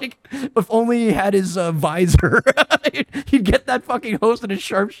 And like, if only he had his visor, he'd get that fucking host and his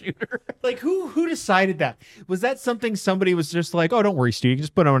sharpshooter. Like, who decided that? Was that something somebody was just like, oh, don't worry, Stu, you can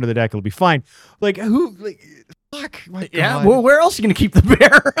just put him under the deck, it'll be fine. Like, who, like, fuck, my God. Yeah, well, where else are you going to keep the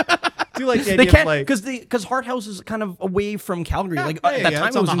bear? Do like the they idea can't, of like, because Hart House is kind of away from Calgary. At that time,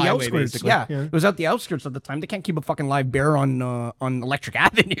 it's it was on in the highway, outskirts. basically. Yeah, it was at the outskirts at the time. They can't keep a fucking live bear on Electric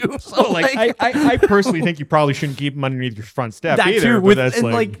Avenue. So, I personally think you probably shouldn't keep him underneath your front step that either. Too,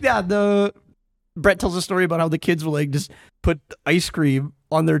 But the Bret tells a story about how the kids will like just put ice cream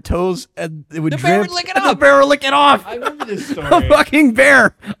on their toes and it would drip. Bear would lick it off. The bear would lick it off. I remember this story. A fucking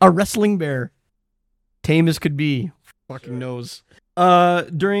bear, a wrestling bear, tame as could be. Fucking knows.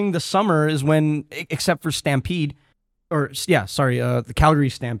 During the summer is when, except for Stampede, the Calgary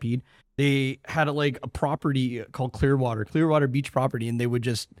Stampede, they had a property called Clearwater Beach property, and they would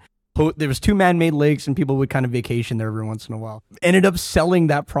just there was 2 man-made lakes, and people would kind of vacation there every once in a while. Ended up selling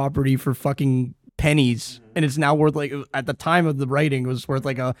that property for fucking pennies, and it's now worth at the time of the writing, it was worth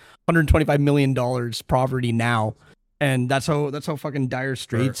like $125 million property now, and that's how fucking dire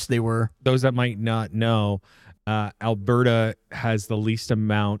straits they were. Those that might not know, Alberta has the least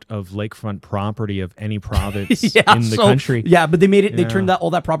amount of lakefront property of any province in the country. Yeah, but they made it. They turned all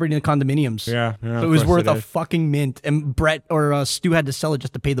that property into condominiums. Yeah, so it was worth a fucking mint. And Bret or Stu had to sell it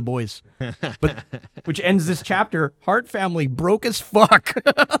just to pay the boys. But which ends this chapter. Hart family broke as fuck.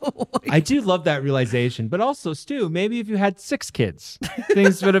 I do love that realization. But also, Stu, maybe if you had 6 kids,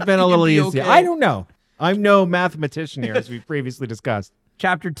 things would have been a little easier. Okay. I don't know. I'm no mathematician here, as we previously discussed.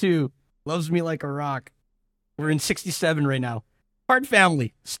 Chapter 2, Loves Me Like a Rock. We're in 67 right now. Hart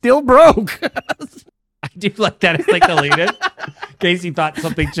family, still broke. do like that. It's like deleted. In case you thought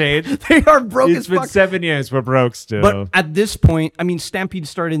something changed. They are broke It's as been fuck. 7 years. We're broke still. But at this point, I mean, Stampede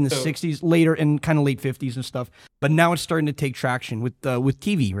started in the 60s, later in kind of late 50s and stuff. But now it's starting to take traction with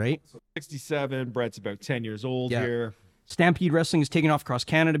TV, right? 67. Bret's about 10 years old here. Stampede Wrestling is taking off across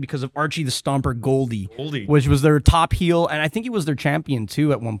Canada because of Archie the Stomper Goldie, Goldie. which was their top heel, and I think he was their champion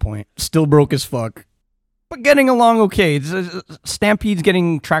too at one point. Still broke as fuck, but getting along okay. Stampede's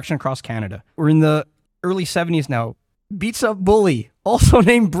getting traction across Canada. We're in the early 70s now. Beats up bully, also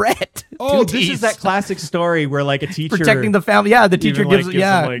named Bret. Oh, this is that classic story where like a teacher protecting the family. Yeah, the teacher gives him,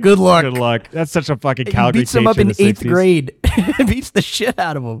 like, good luck. Good luck. That's such a fucking He Calgary beats him up in the 8th 60s. grade. Beats the shit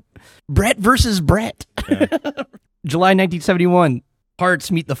out of him. Bret versus Bret. Yeah. July 1971.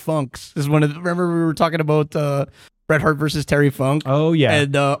 Harts meet the Funks. This is one of remember we were talking about Bret Hart versus Terry Funk. Oh yeah.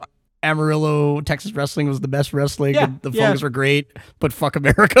 And Amarillo, Texas wrestling was the best wrestling. Yeah, And the Funks were great, but fuck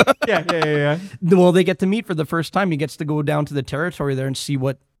America. Yeah. Well, they get to meet for the first time. He gets to go down to the territory there and see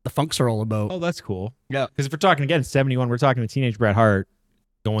what the Funks are all about. Oh, that's cool. Yeah. Because if we're talking again, 71, we're talking to teenage Bret Hart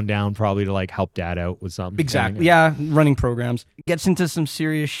going down probably to like help dad out with something. Exactly. Yeah, running programs. Gets into some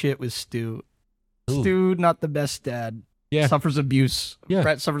serious shit with Stu. Ooh. Stu, not the best dad. Yeah. Suffers abuse. Yeah.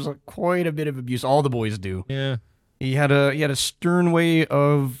 Bret suffers quite a bit of abuse. All the boys do. Yeah. He had a stern way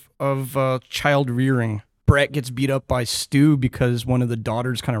of child rearing. Bret gets beat up by Stu because one of the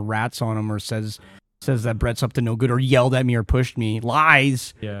daughters kind of rats on him or says that Bret's up to no good or yelled at me or pushed me.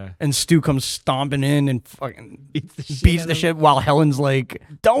 Lies. Yeah. And Stu comes stomping in and fucking beats the shit while Helen's like,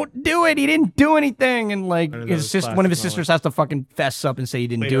 "Don't do it. He didn't do anything." And like one of his sisters has to fucking fess up and say he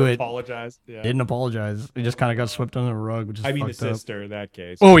didn't do it. Apologize. Yeah. Didn't apologize. He just kind of got swept under the rug, which is I mean the fucked up. sister in that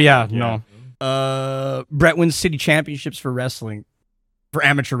case. Oh yeah, no. Bret wins city championships for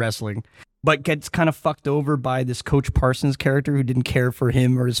amateur wrestling, but gets kind of fucked over by this Coach Parsons character who didn't care for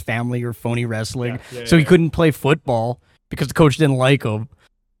him or his family or phony wrestling. So he couldn't play football because the coach didn't like him.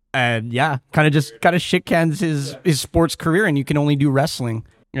 And kind of shit cans his sports career, and you can only do wrestling.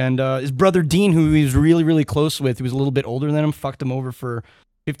 And his brother Dean, who he was really, really close with, who was a little bit older than him, fucked him over for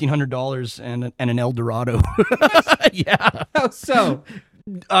 $1,500 and an El Dorado. Yeah. How so?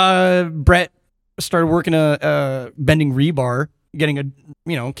 Bret started working bending rebar, getting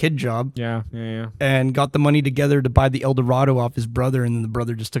a kid job. Yeah. And got the money together to buy the El Dorado off his brother, and then the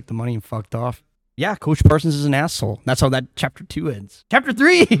brother just took the money and fucked off. Yeah, Coach Parsons is an asshole. That's how that chapter 2 ends. Chapter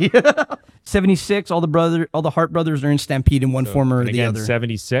 3, 76. All the Hart brothers are in Stampede in one form or the other.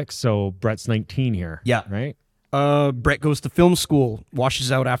 76. So Bret's 19 here. Yeah. Right. Bret goes to film school,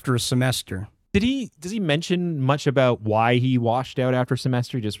 washes out after a semester. Does he mention much about why he washed out after a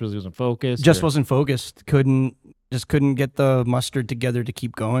semester? He just really wasn't focused. Wasn't focused. Couldn't get the mustard together to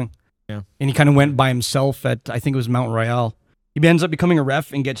keep going. Yeah. And he kind of went by himself at, I think it was Mount Royale. He ends up becoming a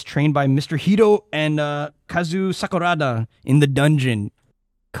ref and gets trained by Mr. Hito and Kazu Sakurada in the dungeon,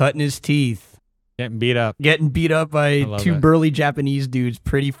 cutting his teeth. Getting beat up by two burly Japanese dudes,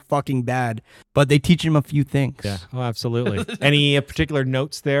 pretty fucking bad. But they teach him a few things. Yeah. Oh, absolutely. Any particular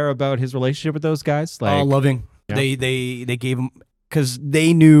notes there about his relationship with those guys? Like, loving. Yeah. They gave him, because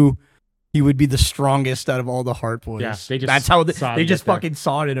they knew he would be the strongest out of all the Hart boys. Yeah, that's how they just there. fucking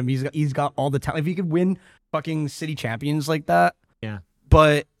saw it in him. He's got all the talent. If he could win fucking city champions like that. Yeah.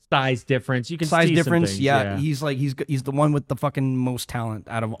 But size difference. You can size see difference. some things, He's the one with the fucking most talent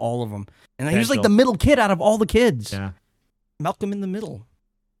out of all of them. And he was like Potential. the middle kid out of all the kids. Yeah. Malcolm in the middle.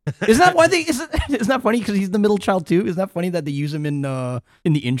 Isn't that why isn't that funny? Because he's the middle child too. Isn't that funny that they use him in the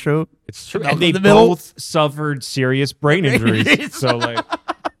intro? It's true. Malcolm And they in the middle. both suffered serious brain injuries. So like,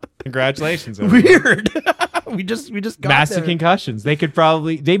 congratulations. everyone. Weird. we just got Massive there. concussions. They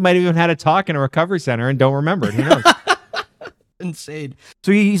might have even had a talk in a recovery center and don't remember it. Who knows? Insane.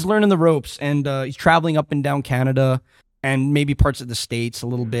 So he's learning the ropes, and he's traveling up and down Canada and maybe parts of the States a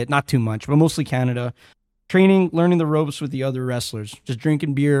little bit, not too much, but mostly Canada. Training, learning the ropes with the other wrestlers, just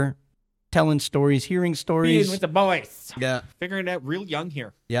drinking beer, telling stories, hearing stories. Being with the boys. Yeah. Figuring it out real young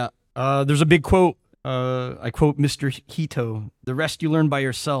here. Yeah. There's a big quote. I quote Mr. Hito, "The rest you learn by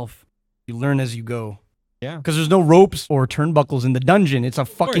yourself. You learn as you go." Yeah. Because there's no ropes or turnbuckles in the dungeon. It's a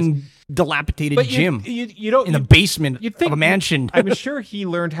fucking dilapidated gym You don't in the basement you'd think- of a mansion. I'm sure he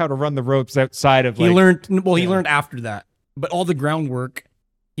learned how to run the ropes outside of He learned after that. But all the groundwork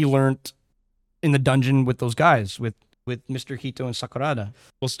he learned in the dungeon with those guys, with Mr. Hito and Sakurada.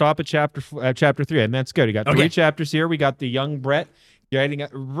 We'll stop at chapter 3, and that's good. You got Okay. 3 chapters here. We got the young Bret getting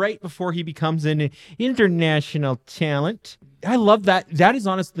right before he becomes an international talent. I love that. That is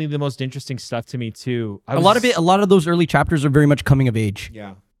honestly the most interesting stuff to me too. A lot of those early chapters are very much coming of age.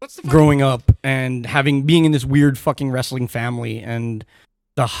 Yeah. Growing up and being in this weird fucking wrestling family, and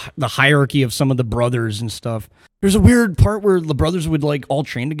the hierarchy of some of the brothers and stuff. There's a weird part where the brothers would like all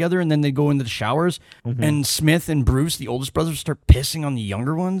train together and then they go into the showers and Smith and Bruce, the oldest brothers, start pissing on the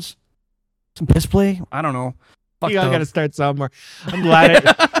younger ones. Some piss play? I don't know. You got to start somewhere. I'm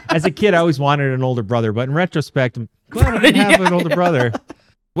glad. As a kid, I always wanted an older brother, but in retrospect, I'm glad I didn't have an older brother.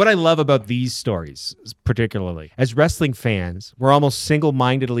 What I love about these stories, particularly as wrestling fans, we're almost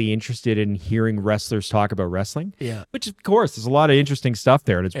single-mindedly interested in hearing wrestlers talk about wrestling. Yeah. Which, of course, there's a lot of interesting stuff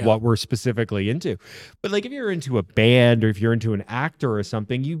there, and it's what we're specifically into. But like, if you're into a band or if you're into an actor or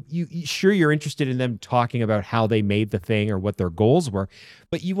something, you sure you're interested in them talking about how they made the thing or what their goals were.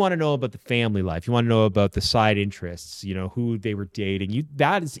 But you want to know about the family life. You want to know about the side interests. You know, who they were dating.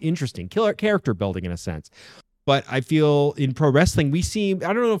 That is interesting. Character building in a sense. But I feel in pro wrestling, I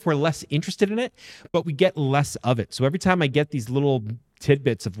don't know if we're less interested in it, but we get less of it. So every time I get these little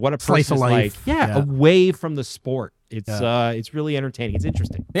tidbits of what a person is like, away from the sport, it's really entertaining. It's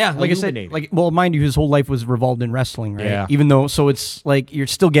interesting. Yeah, like I said, mind you, his whole life was revolved in wrestling, right? Yeah. Even though, so it's like you're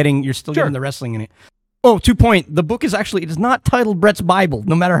still getting the wrestling in it. Oh, 2 point. The book it is not titled Bret's Bible,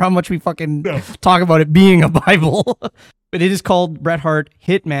 no matter how much we fucking talk about it being a Bible. But it is called Bret Hart,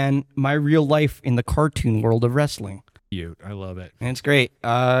 Hitman, My Real Life in the Cartoon World of Wrestling. Cute. I love it. And it's great.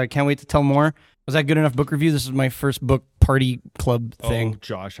 Can't wait to tell more. Was that good enough book review? This is my first book party club thing. Oh,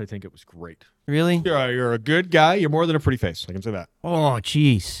 Josh, I think it was great. Really? Yeah, you're a good guy. You're more than a pretty face. I can say that. Oh,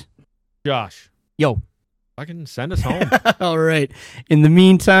 jeez. Josh. Yo. I can send us home. All right. In the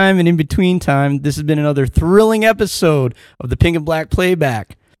meantime and in between time, this has been another thrilling episode of the Pink and Black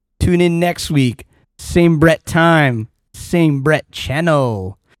Playback. Tune in next week. Same Bret time. Same Bret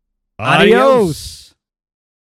channel. Adios.